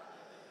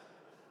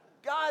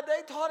 God,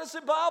 they taught us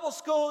in Bible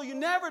school, you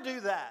never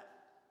do that.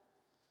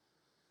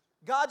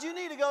 God, you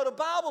need to go to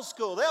Bible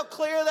school. They'll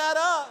clear that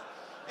up.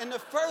 In the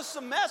first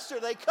semester,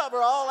 they cover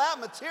all that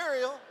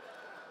material.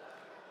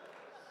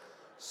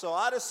 So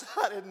I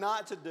decided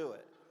not to do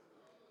it.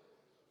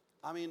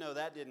 I mean, no,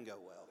 that didn't go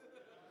well.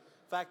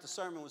 In fact, the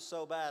sermon was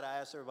so bad, I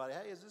asked everybody,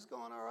 hey, is this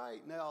going all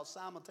right? And they all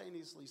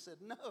simultaneously said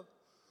no.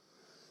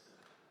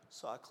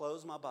 So I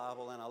closed my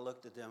Bible and I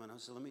looked at them and I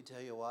said, let me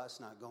tell you why it's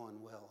not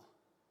going well.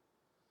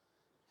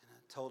 And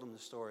I told them the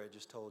story I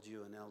just told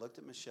you. And then I looked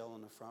at Michelle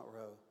in the front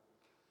row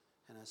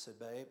and I said,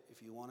 babe,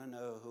 if you want to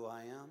know who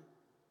I am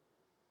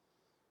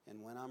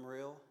and when I'm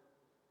real,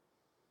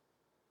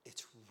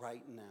 it's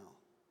right now.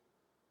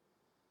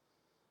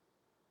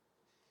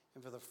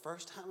 And for the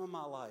first time in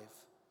my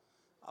life,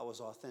 I was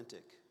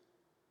authentic.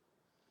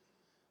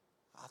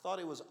 I thought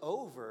it was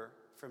over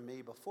for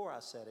me before I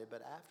said it,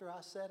 but after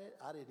I said it,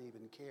 I didn't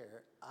even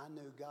care. I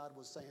knew God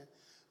was saying,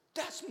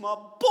 that's my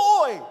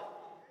boy.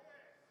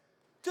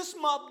 That's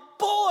my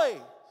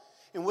boy.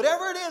 And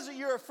whatever it is that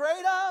you're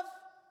afraid of,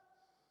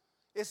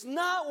 it's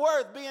not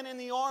worth being in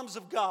the arms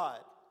of God.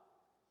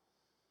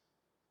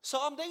 So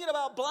I'm thinking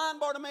about blind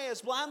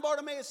Bartimaeus. Blind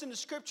Bartimaeus in the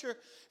scripture,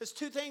 there's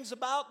two things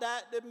about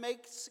that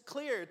makes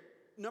clear.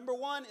 Number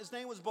one, his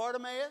name was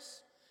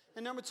Bartimaeus.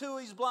 And number two,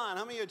 he's blind.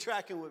 How many of you are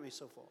tracking with me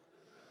so far?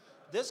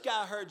 This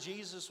guy heard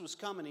Jesus was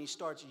coming. He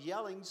starts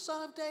yelling,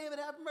 Son of David,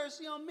 have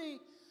mercy on me.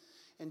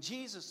 And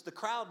Jesus, the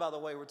crowd, by the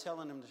way, were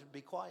telling him to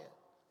be quiet.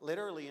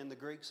 Literally in the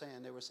Greek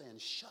saying, they were saying,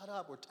 shut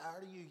up, we're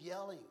tired of you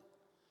yelling.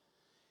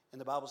 And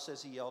the Bible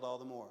says he yelled all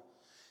the more.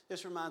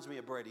 This reminds me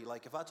of Brady.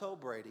 Like if I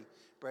told Brady,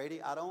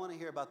 I don't want to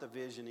hear about the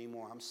vision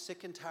anymore. I'm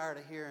sick and tired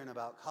of hearing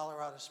about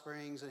Colorado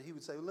Springs. And he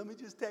would say, well, let me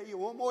just tell you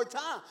one more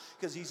time,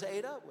 because he's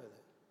ate up with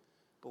it.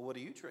 But what are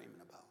you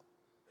dreaming about?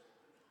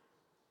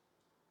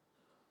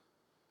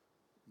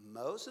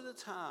 Most of the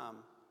time,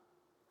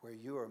 where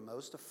you are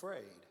most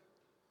afraid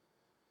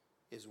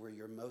is where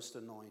you're most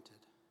anointed.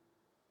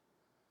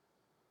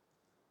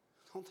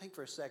 Don't think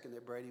for a second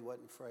that Brady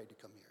wasn't afraid to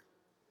come here.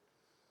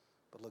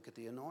 But look at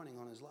the anointing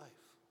on his life.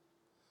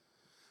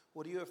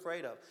 What are you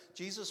afraid of?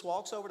 Jesus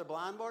walks over to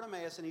blind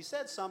Bartimaeus, and he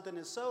said something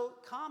that's so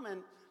common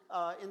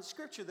in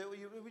Scripture that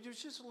we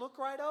just look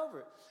right over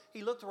it.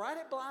 He looked right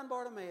at blind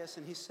Bartimaeus,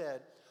 and he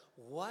said,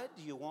 what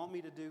do you want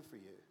me to do for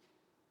you?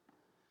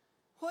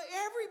 Well,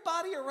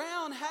 everybody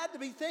around had to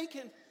be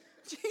thinking,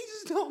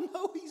 Jesus don't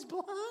know he's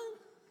blind.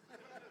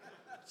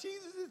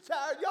 Jesus is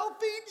tired. Y'all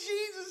feed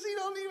Jesus. He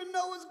don't even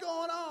know what's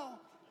going on.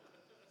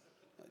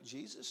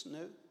 Jesus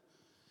knew.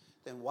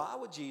 Then why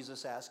would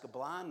Jesus ask a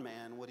blind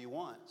man what he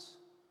wants?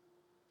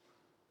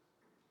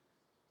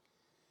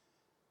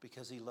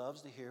 Because he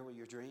loves to hear what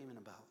you're dreaming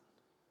about.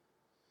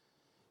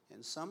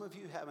 And some of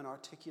you haven't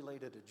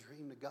articulated a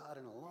dream to God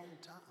in a long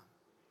time.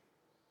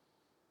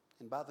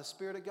 And by the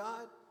Spirit of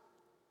God,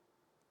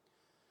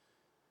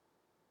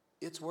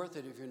 it's worth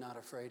it if you're not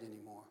afraid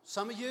anymore.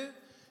 Some of you,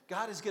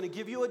 God is going to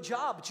give you a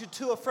job, but you're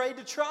too afraid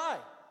to try.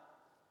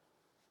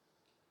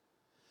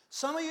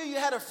 Some of you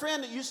had a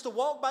friend that used to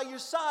walk by your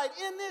side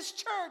in this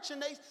church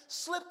and they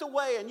slipped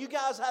away and you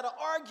guys had an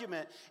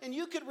argument and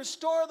you could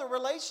restore the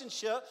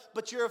relationship,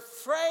 but you're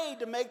afraid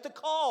to make the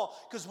call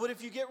because what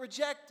if you get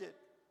rejected?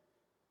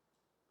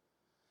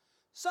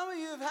 Some of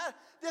you have had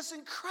this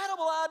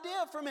incredible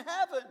idea from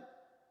heaven,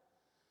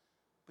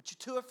 but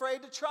you're too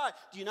afraid to try.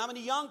 Do you know how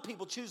many young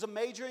people choose a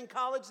major in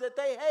college that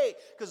they hate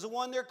because the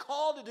one they're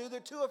called to do, they're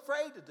too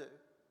afraid to do?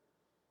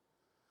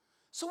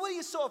 So what are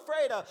you so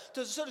afraid of?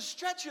 To sort of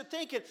stretch your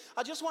thinking,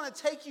 I just want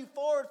to take you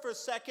forward for a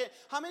second.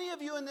 How many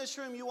of you in this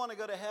room, you want to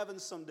go to heaven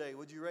someday?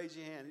 Would you raise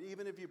your hand?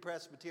 Even if you're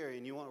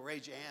Presbyterian, you want to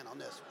raise your hand on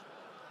this one.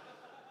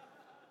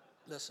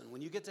 Listen,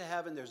 when you get to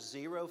heaven, there's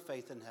zero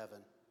faith in heaven.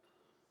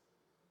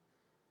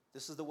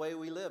 This is the way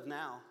we live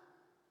now.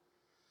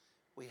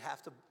 We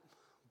have to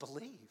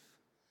believe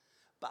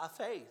by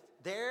faith.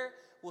 There,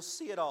 we'll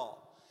see it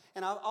all.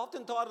 And I've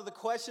often thought of the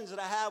questions that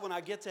I have when I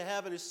get to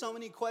heaven. There's so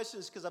many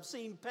questions because I've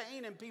seen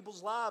pain in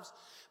people's lives.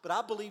 But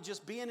I believe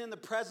just being in the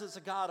presence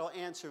of God will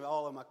answer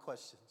all of my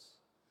questions.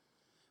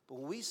 But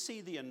when we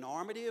see the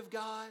enormity of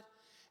God,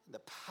 and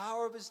the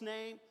power of his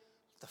name,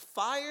 the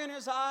fire in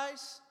his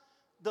eyes,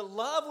 the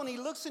love when he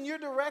looks in your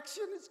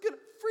direction, it's going to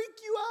freak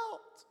you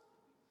out.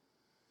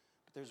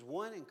 But there's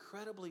one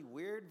incredibly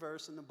weird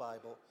verse in the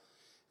Bible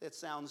that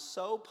sounds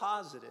so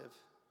positive,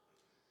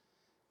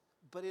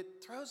 but it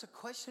throws a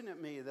question at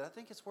me that I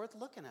think it's worth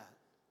looking at.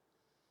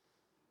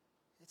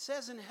 It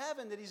says in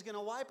heaven that he's going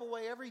to wipe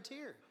away every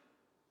tear.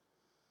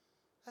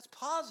 That's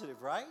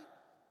positive, right?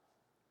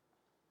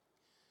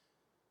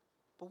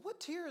 But what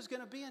tear is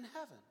going to be in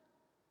heaven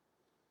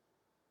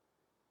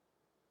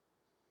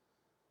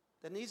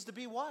that needs to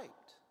be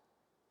wiped?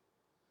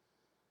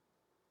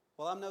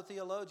 Well, I'm no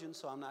theologian,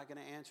 so I'm not going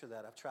to answer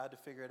that. I've tried to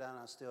figure it out, and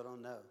I still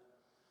don't know.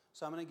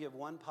 So I'm going to give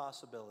one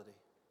possibility.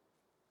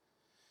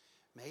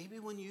 Maybe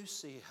when you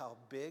see how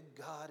big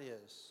God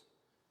is,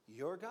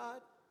 your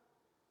God,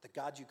 the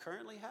God you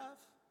currently have,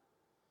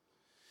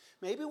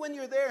 maybe when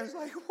you're there, it's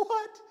like,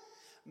 what?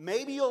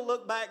 Maybe you'll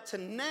look back to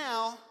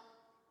now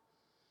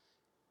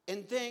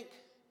and think,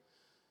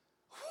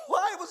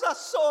 why was I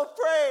so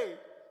afraid?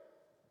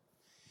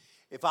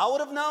 If I would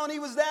have known he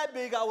was that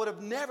big, I would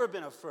have never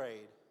been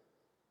afraid.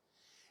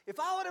 If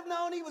I would have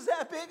known he was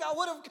that big, I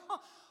would have gone.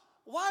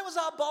 Why was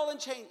I ball and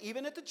chain?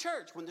 Even at the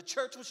church, when the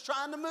church was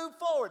trying to move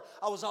forward,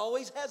 I was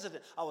always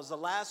hesitant. I was the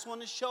last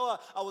one to show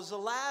up. I was the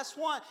last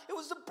one. It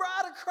was the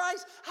bride of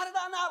Christ. How did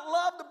I not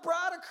love the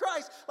bride of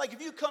Christ? Like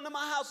if you come to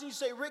my house and you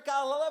say, Rick,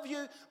 I love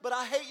you, but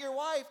I hate your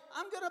wife,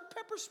 I'm going to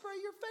pepper spray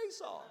your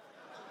face off.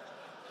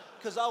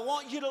 Because I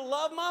want you to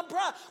love my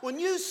bride. When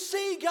you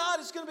see God,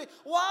 it's going to be,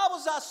 why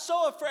was I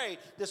so afraid?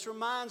 This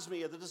reminds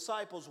me of the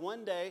disciples.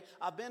 One day,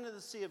 I've been to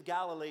the Sea of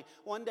Galilee.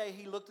 One day,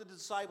 he looked at the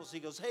disciples. He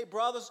goes, hey,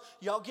 brothers,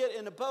 y'all get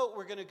in a boat.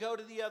 We're going to go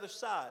to the other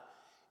side.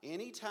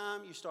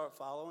 Anytime you start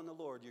following the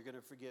Lord, you're going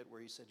to forget where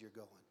he said you're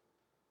going.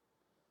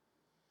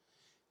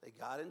 They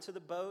got into the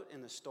boat,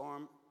 and the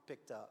storm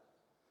picked up.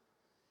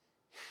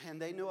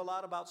 And they knew a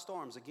lot about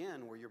storms.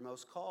 Again, where you're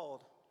most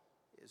called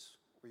is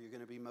where you're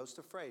going to be most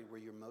afraid. Where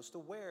you're most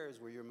aware is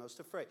where you're most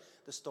afraid.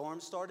 The storm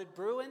started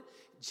brewing.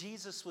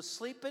 Jesus was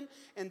sleeping,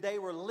 and they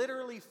were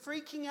literally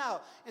freaking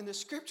out. And the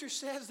scripture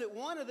says that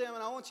one of them,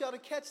 and I want y'all to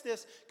catch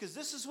this, because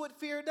this is what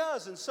fear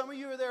does, and some of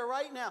you are there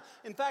right now.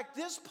 In fact,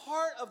 this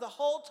part of the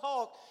whole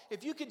talk,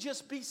 if you could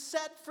just be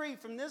set free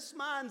from this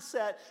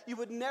mindset, you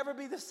would never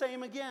be the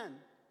same again.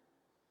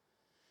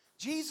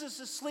 Jesus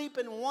is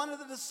sleeping, and one of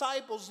the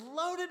disciples,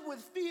 loaded with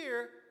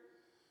fear,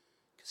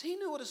 because he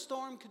knew what a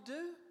storm could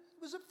do.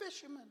 Was a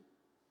fisherman.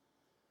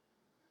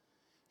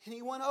 And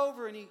he went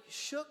over and he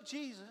shook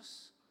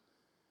Jesus.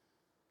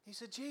 He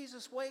said,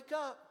 Jesus, wake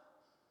up.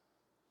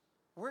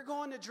 We're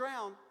going to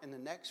drown. And the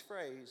next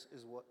phrase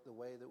is what the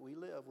way that we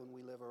live when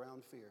we live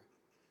around fear.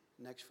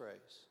 Next phrase.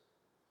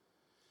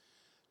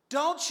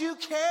 Don't you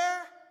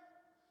care?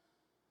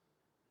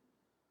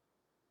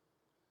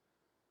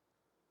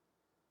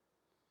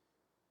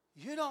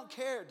 You don't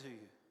care, do you?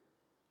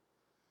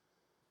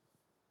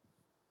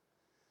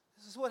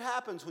 This is what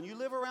happens when you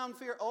live around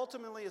fear.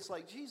 Ultimately, it's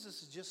like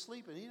Jesus is just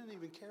sleeping. He doesn't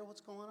even care what's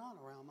going on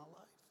around my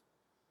life.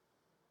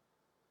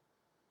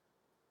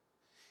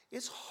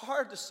 It's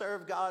hard to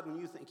serve God when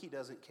you think he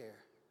doesn't care.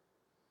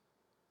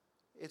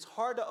 It's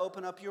hard to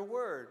open up your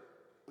word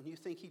when you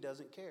think he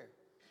doesn't care.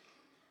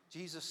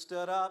 Jesus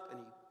stood up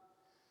and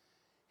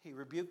he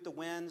rebuked the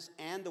winds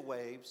and the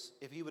waves.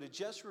 If he would have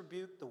just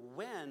rebuked the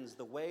winds,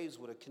 the waves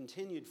would have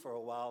continued for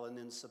a while and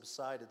then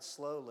subsided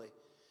slowly.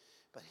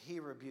 But he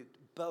rebuked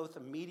both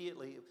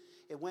immediately.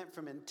 It went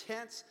from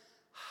intense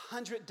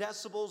 100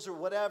 decibels or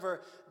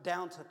whatever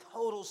down to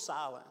total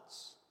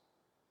silence.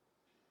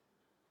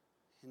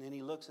 And then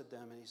he looks at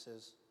them and he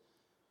says,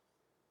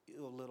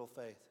 you have little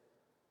faith.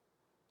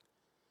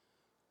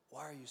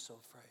 Why are you so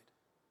afraid?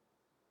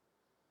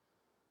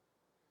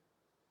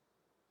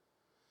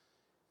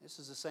 This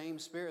is the same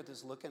spirit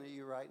that's looking at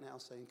you right now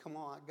saying, come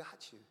on, I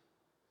got you.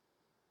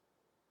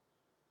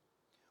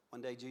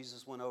 One day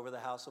Jesus went over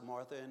the house of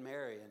Martha and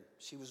Mary, and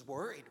she was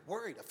worried,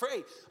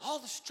 afraid, all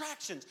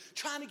distractions,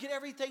 trying to get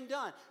everything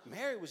done.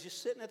 Mary was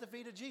just sitting at the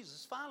feet of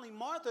Jesus. Finally,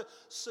 Martha,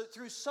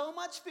 through so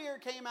much fear,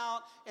 came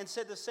out and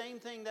said the same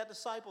thing that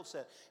disciple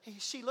said.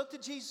 She looked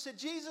at Jesus and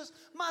said, Jesus,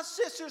 my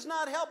sister's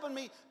not helping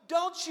me.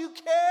 Don't you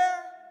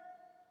care?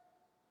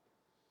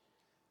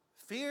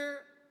 Fear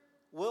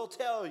will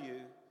tell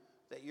you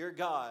that your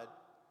God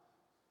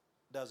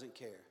doesn't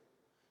care.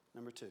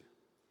 Number two.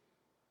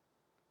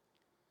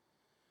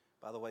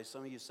 By the way,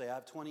 some of you say, I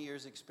have 20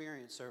 years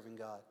experience serving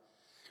God.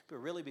 But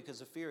really,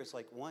 because of fear, it's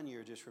like 1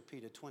 year just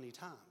repeated 20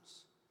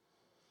 times.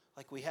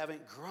 Like we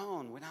haven't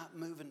grown. We're not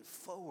moving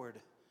forward.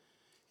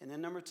 And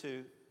then number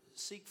two,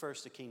 seek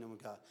first the kingdom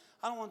of God.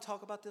 I don't want to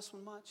talk about this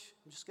one much.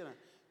 I'm just going to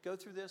go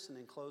through this and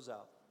then close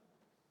out.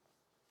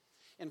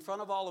 In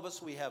front of all of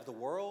us, we have the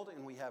world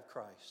and we have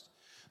Christ.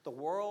 The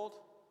world,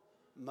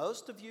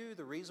 most of you,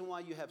 the reason why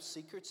you have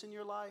secrets in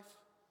your life,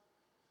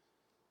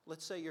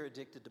 let's say you're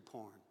addicted to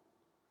porn.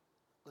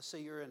 Let's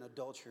say you're in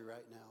adultery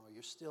right now, or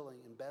you're stealing,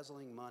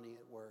 embezzling money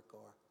at work,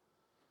 or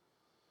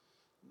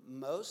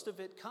most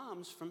of it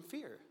comes from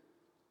fear,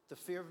 the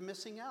fear of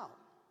missing out.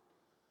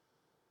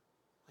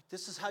 Like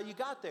this is how you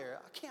got there.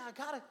 I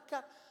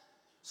got.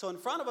 So in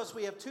front of us,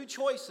 we have two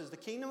choices, the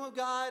kingdom of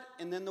God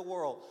and then the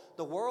world.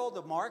 The world,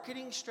 the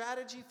marketing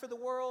strategy for the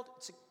world,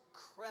 it's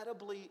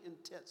incredibly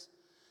intense.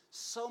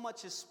 So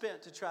much is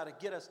spent to try to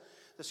get us.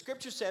 The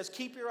scripture says,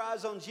 keep your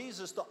eyes on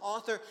Jesus, the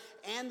author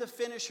and the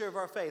finisher of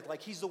our faith.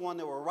 Like he's the one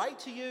that will write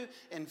to you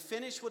and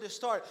finish what it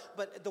started.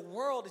 But the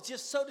world is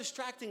just so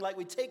distracting. Like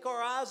we take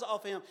our eyes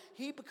off him.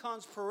 He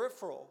becomes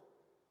peripheral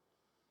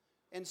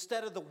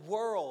instead of the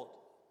world.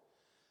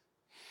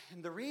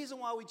 And the reason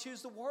why we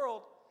choose the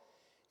world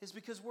is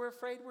because we're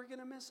afraid we're going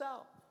to miss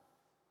out.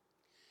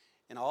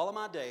 In all of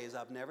my days,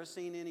 I've never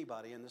seen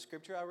anybody, and the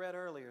scripture I read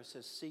earlier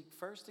says, seek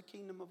first the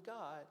kingdom of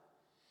God,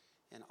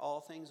 and all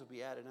things will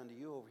be added unto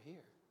you over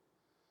here.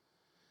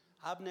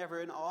 I've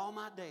never in all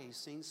my days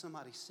seen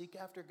somebody seek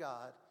after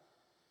God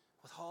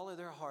with all of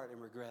their heart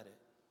and regret it.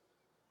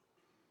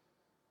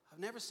 I've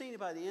never seen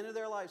anybody at the end of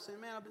their life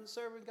saying, man, I've been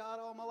serving God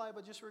all my life,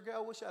 I just regret, I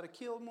wish I'd have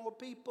killed more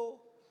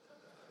people.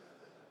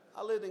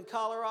 I lived in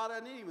Colorado, I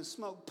didn't even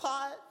smoke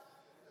pot.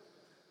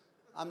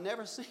 I've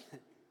never seen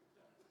it.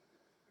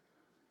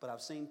 But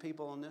I've seen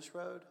people on this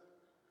road,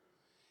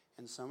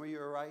 and some of you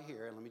are right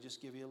here, and let me just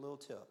give you a little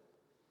tip.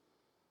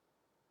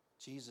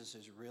 Jesus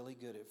is really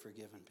good at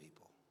forgiving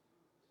people.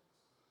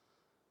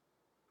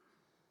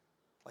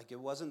 Like it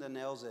wasn't the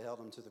nails that held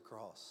him to the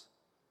cross.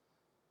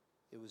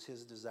 It was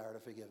his desire to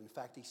forgive. In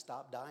fact, he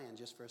stopped dying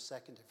just for a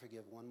second to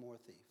forgive one more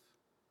thief.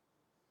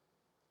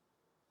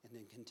 And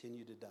then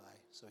continued to die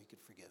so he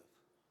could forgive.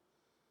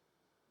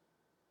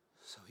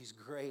 So he's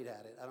great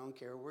at it. I don't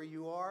care where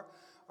you are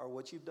or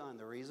what you've done.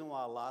 The reason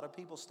why a lot of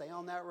people stay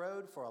on that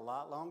road for a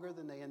lot longer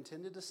than they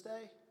intended to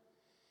stay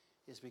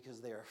is because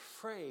they're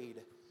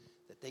afraid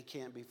that they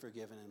can't be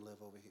forgiven and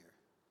live over here.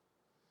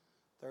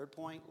 Third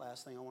point,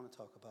 last thing I want to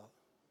talk about.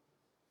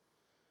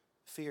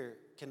 Fear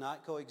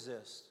cannot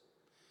coexist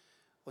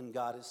when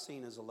God is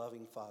seen as a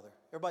loving Father.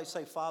 Everybody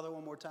say Father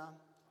one more time.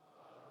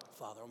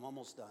 Father, I'm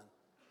almost done.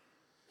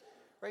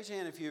 Raise your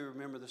hand if you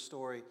remember the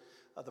story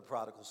of the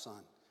prodigal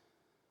son.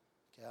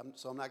 Okay,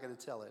 so I'm not going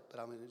to tell it, but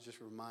I'm going to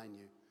just remind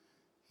you.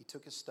 He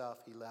took his stuff,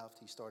 he left,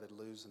 he started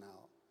losing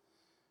out.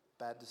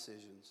 Bad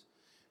decisions.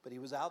 But he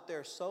was out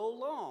there so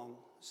long,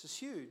 this is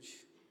huge.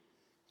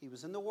 He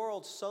was in the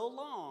world so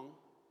long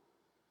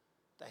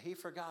that he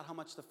forgot how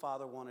much the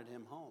Father wanted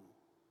him home.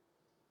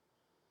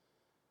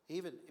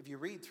 Even if you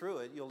read through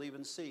it, you'll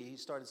even see he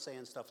started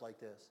saying stuff like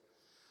this.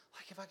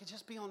 Like if I could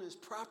just be on his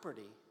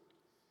property,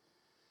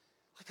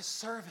 like a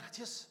servant,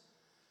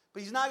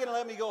 but he's not going to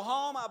let me go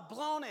home. I've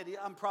blown it.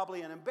 I'm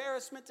probably an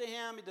embarrassment to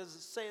him. He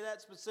doesn't say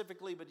that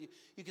specifically, but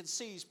you can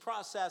see he's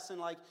processing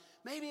like,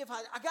 maybe if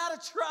I got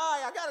to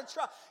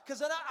try,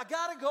 because I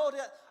got to go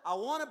I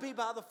want to be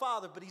by the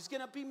Father, but he's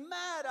going to be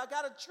mad. I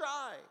got to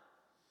try.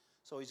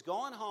 So he's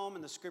going home,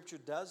 and the scripture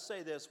does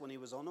say this. When he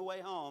was on the way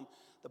home,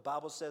 the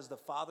Bible says the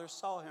Father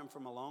saw him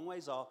from a long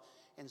ways off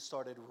and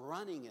started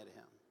running at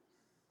him.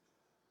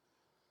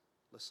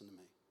 Listen to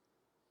me.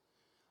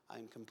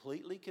 I'm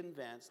completely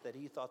convinced that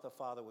he thought the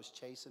Father was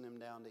chasing him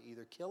down to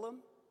either kill him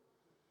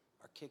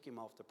or kick him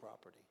off the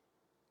property.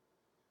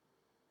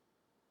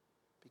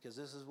 Because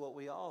this is what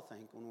we all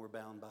think when we're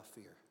bound by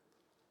fear.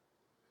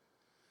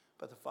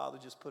 But the Father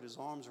just put his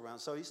arms around.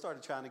 So he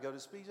started trying to go to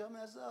speech. And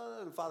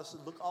the Father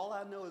said, look, all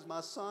I know is my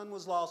son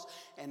was lost,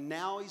 and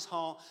now he's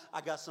home.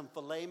 I got some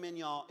filet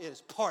mignon. It is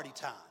party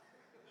time.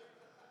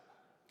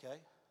 Okay?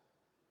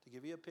 To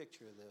give you a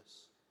picture of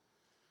this.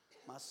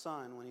 My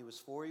son, when he was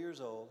 4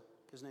 years old,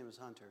 his name is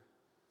Hunter.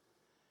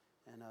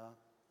 And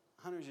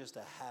Hunter's just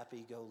a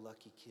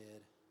happy-go-lucky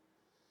kid.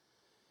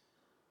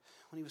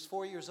 When he was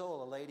 4 years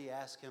old, a lady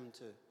asked him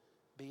to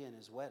be in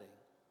his wedding.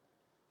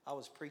 I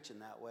was preaching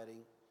that wedding.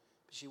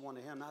 But she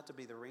wanted him not to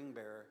be the ring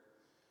bearer,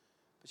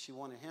 but she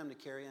wanted him to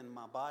carry in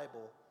my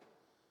Bible.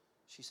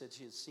 She said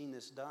she had seen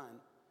this done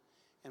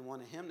and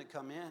wanted him to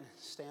come in and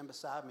stand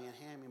beside me and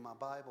hand me my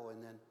Bible.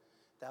 And then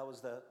that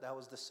was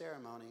the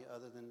ceremony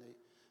other than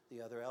the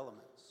other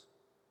elements.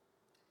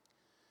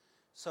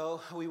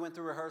 So we went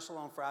through rehearsal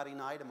on Friday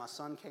night, and my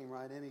son came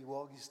right in. He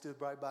stood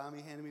right by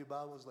me, handed me the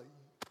Bible. I was like,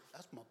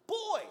 that's my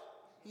boy.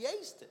 He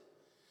aced it.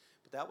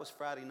 But that was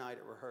Friday night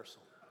at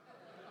rehearsal.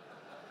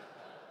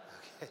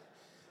 Okay.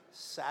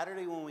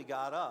 Saturday when we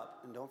got up,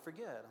 and don't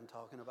forget, I'm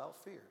talking about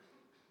fear.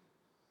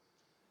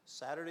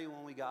 Saturday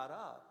when we got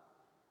up,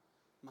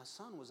 my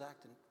son was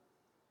acting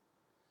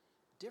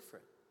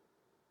different.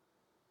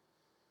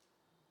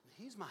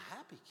 He's my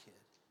happy kid.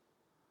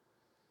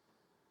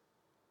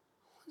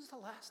 When's the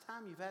last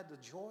time you've had the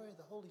joy of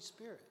the Holy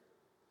Spirit?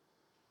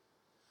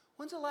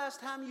 When's the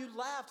last time you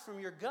laughed from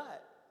your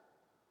gut?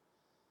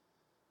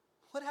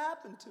 What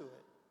happened to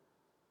it?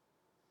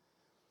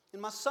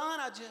 And my son,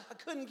 I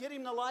couldn't get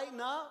him to lighten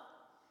up.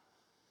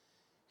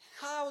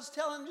 I was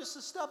telling him just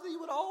the stuff that he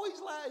would always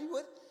laugh.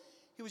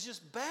 He was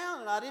just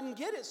bound, and I didn't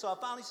get it. So I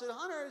finally said,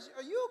 Hunter,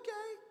 are you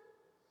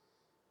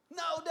okay?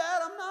 No,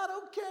 Dad, I'm not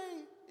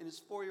okay. In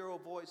his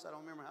 4-year-old voice, I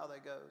don't remember how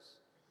that goes.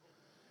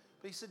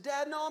 But he said,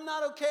 Dad, no, I'm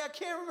not okay. I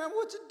can't remember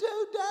what to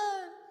do,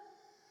 Dad.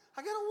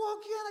 I got to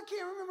walk in. I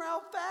can't remember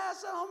how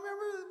fast. I don't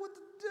remember what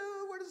to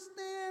do, where to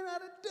stand, how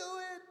to do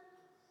it.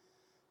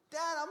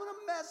 Dad, I'm going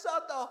to mess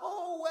up the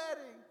whole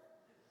wedding.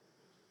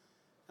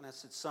 And I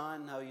said,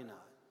 son, no, you're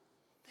not.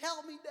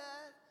 Help me,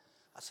 Dad.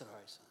 I said, all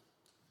right, son.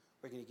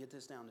 We're going to get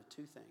this down to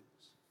two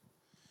things.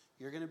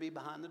 You're going to be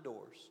behind the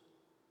doors,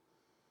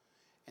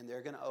 and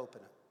they're going to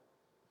open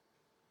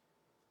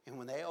it. And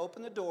when they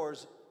open the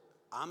doors,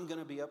 I'm going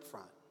to be up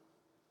front.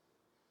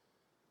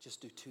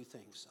 Just do two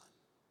things, son.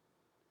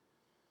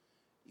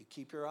 You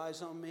keep your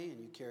eyes on me, and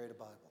you carry the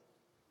Bible.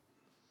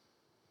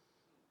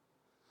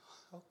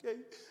 Okay,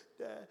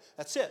 Dad.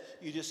 That's it.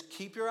 You just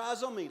keep your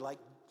eyes on me, like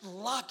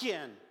lock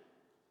in.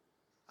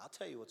 I'll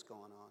tell you what's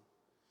going on.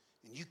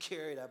 And you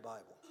carry that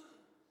Bible.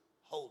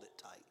 Hold it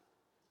tight.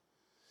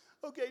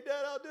 Okay,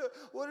 Dad, I'll do it.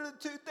 What are the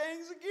two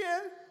things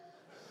again?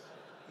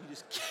 You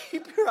just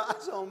keep your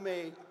eyes on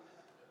me,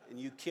 and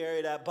you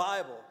carry that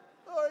Bible.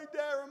 All right,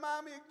 Dad,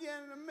 remind me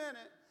again in a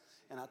minute.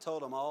 And I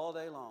told him all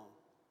day long,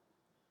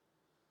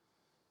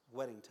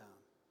 wedding time,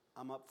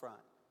 I'm up front.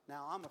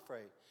 Now I'm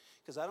afraid,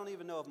 because I don't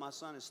even know if my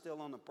son is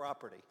still on the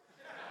property.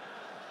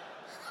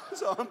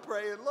 So I'm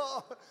praying,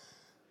 Lord.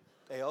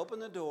 They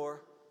opened the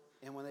door,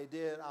 and when they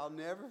did, I'll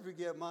never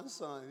forget my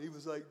son. He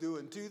was like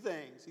doing two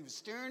things. He was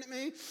staring at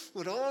me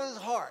with all his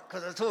heart,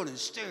 because I told him to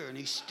stare, and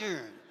he's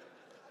staring.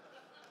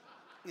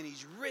 And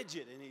he's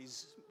rigid, and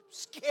he's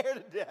scared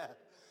to death.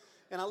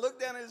 And I looked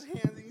down at his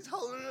hands, and he's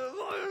holding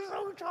it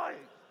so tight.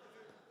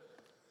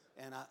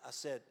 And I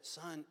said,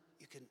 son,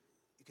 you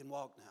can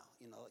walk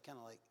now, kind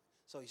of like.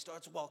 So he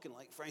starts walking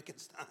like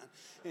Frankenstein,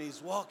 and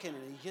he's walking,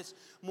 and he gets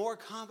more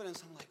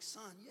confidence. I'm like,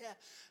 son, yeah,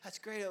 that's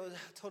great. I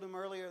told him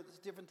earlier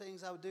different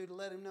things I would do to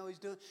let him know he's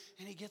doing,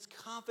 and he gets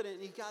confident,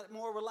 and he got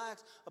more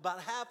relaxed.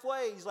 About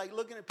halfway, he's like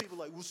looking at people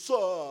like, what's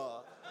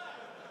up?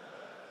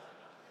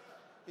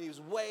 And he was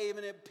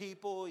waving at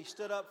people. He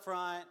stood up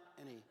front,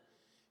 and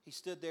he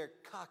stood there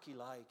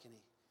cocky-like, and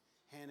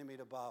he handed me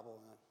the Bible,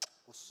 and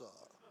what's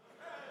up?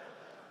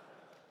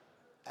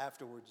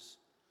 Afterwards,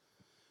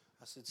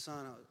 I said,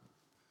 son, I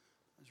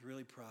was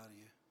really proud of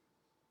you.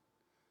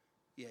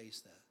 Yeah, he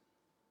said.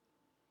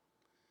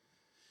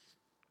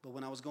 But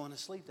when I was going to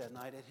sleep that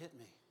night, it hit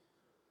me.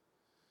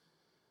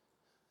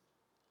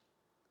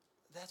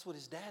 That's what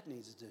his dad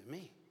needs to do,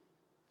 me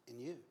and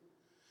you.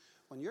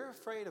 When you're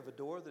afraid of a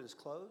door that is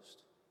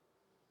closed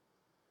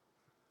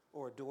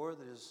or a door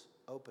that is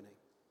opening,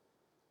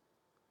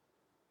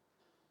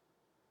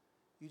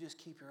 you just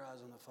keep your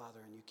eyes on the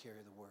Father and you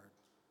carry the word.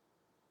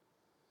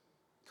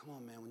 Come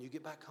on, man, when you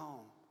get back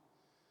home,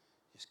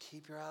 just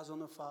keep your eyes on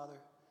the Father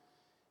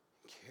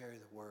and carry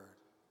the word.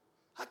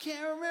 I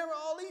can't remember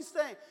all these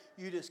things.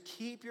 You just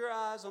keep your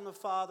eyes on the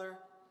Father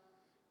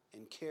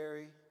and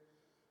carry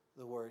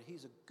the word.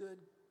 He's a good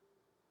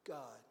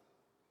God.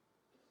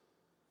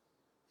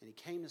 And he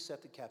came to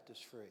set the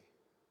captives free.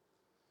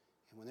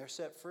 And when they're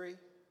set free,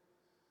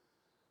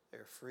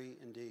 they're free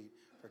indeed.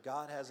 For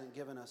God hasn't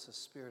given us a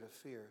spirit of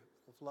fear,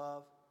 but of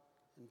love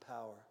and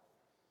power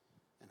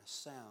and a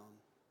sound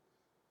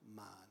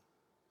mind.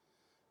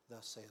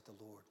 Thus saith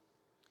the Lord.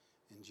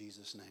 In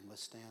Jesus' name.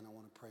 Let's stand. I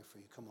want to pray for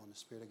you. Come on, the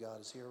Spirit of God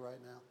is here right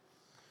now.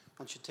 I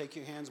want you to take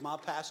your hands. My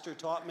pastor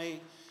taught me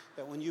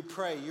that when you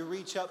pray, you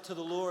reach up to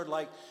the Lord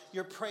like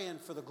you're praying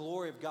for the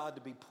glory of God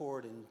to be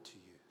poured into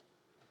you.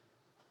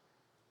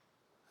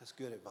 That's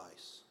good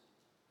advice.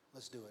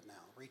 Let's do it now.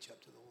 Reach up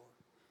to the Lord.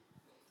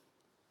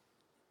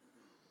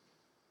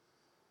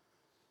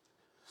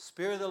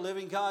 Spirit of the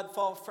living God,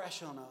 fall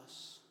fresh on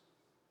us.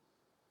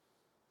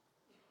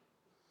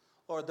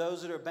 Or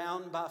those that are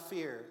bound by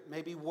fear,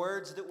 maybe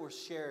words that were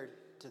shared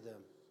to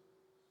them.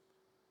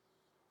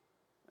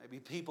 Maybe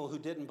people who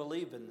didn't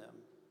believe in them.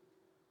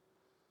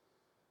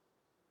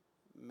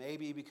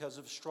 Maybe because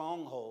of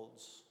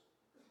strongholds.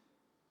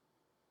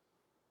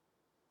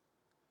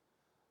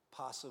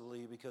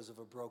 Possibly because of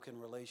a broken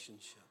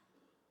relationship.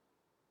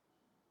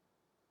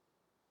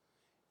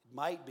 It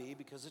might be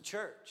because of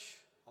church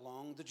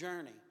along the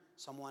journey.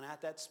 Someone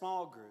at that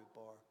small group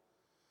or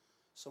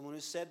someone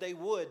who said they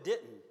would,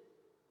 didn't.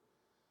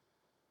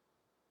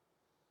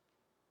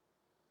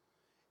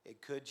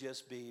 It could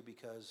just be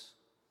because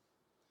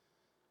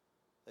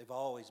they've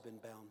always been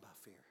bound by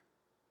fear.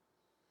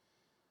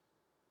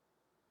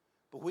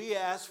 But we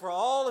ask for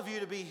all of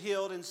you to be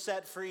healed and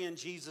set free in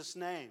Jesus'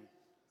 name.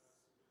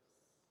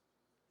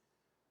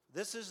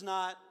 This is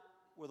not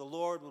where the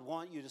Lord would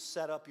want you to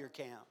set up your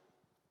camp.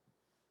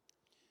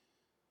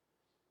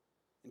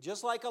 And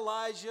just like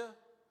Elijah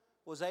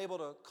was able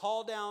to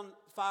call down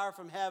fire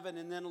from heaven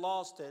and then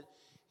lost it,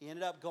 he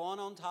ended up going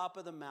on top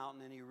of the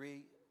mountain and he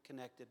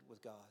reconnected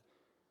with God.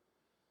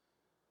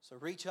 So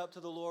reach up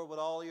to the Lord with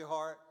all your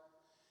heart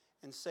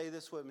and say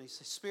this with me.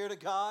 Say, Spirit of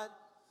God,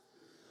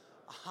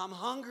 I'm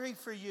hungry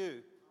for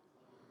you.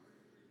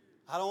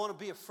 I don't want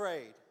to be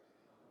afraid.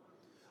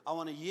 I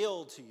want to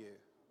yield to you.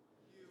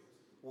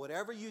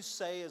 Whatever you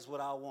say is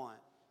what I want.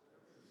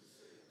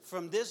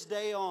 From this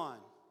day on,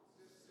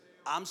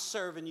 I'm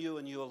serving you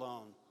and you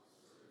alone.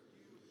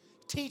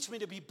 Teach me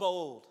to be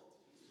bold,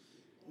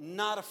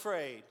 not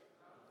afraid.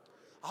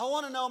 I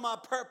want to know my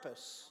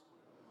purpose.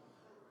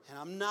 And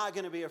I'm not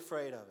going to be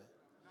afraid of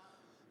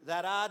it.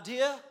 That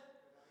idea,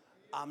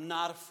 I'm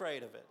not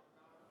afraid of it.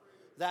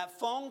 That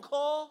phone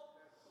call,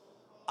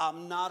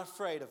 I'm not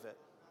afraid of it.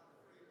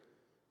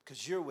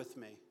 Because you're with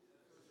me.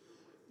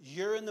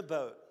 You're in the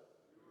boat.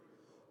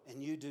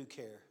 And you do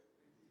care.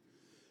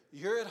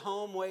 You're at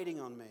home waiting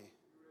on me.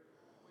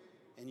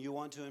 And you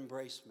want to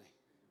embrace me.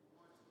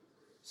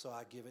 So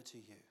I give it to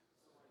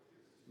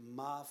you.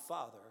 My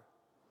Father,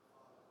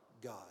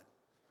 God.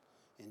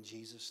 In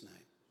Jesus'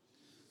 name.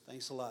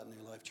 Thanks a lot,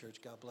 New Life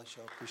Church. God bless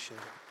you. I appreciate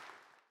it.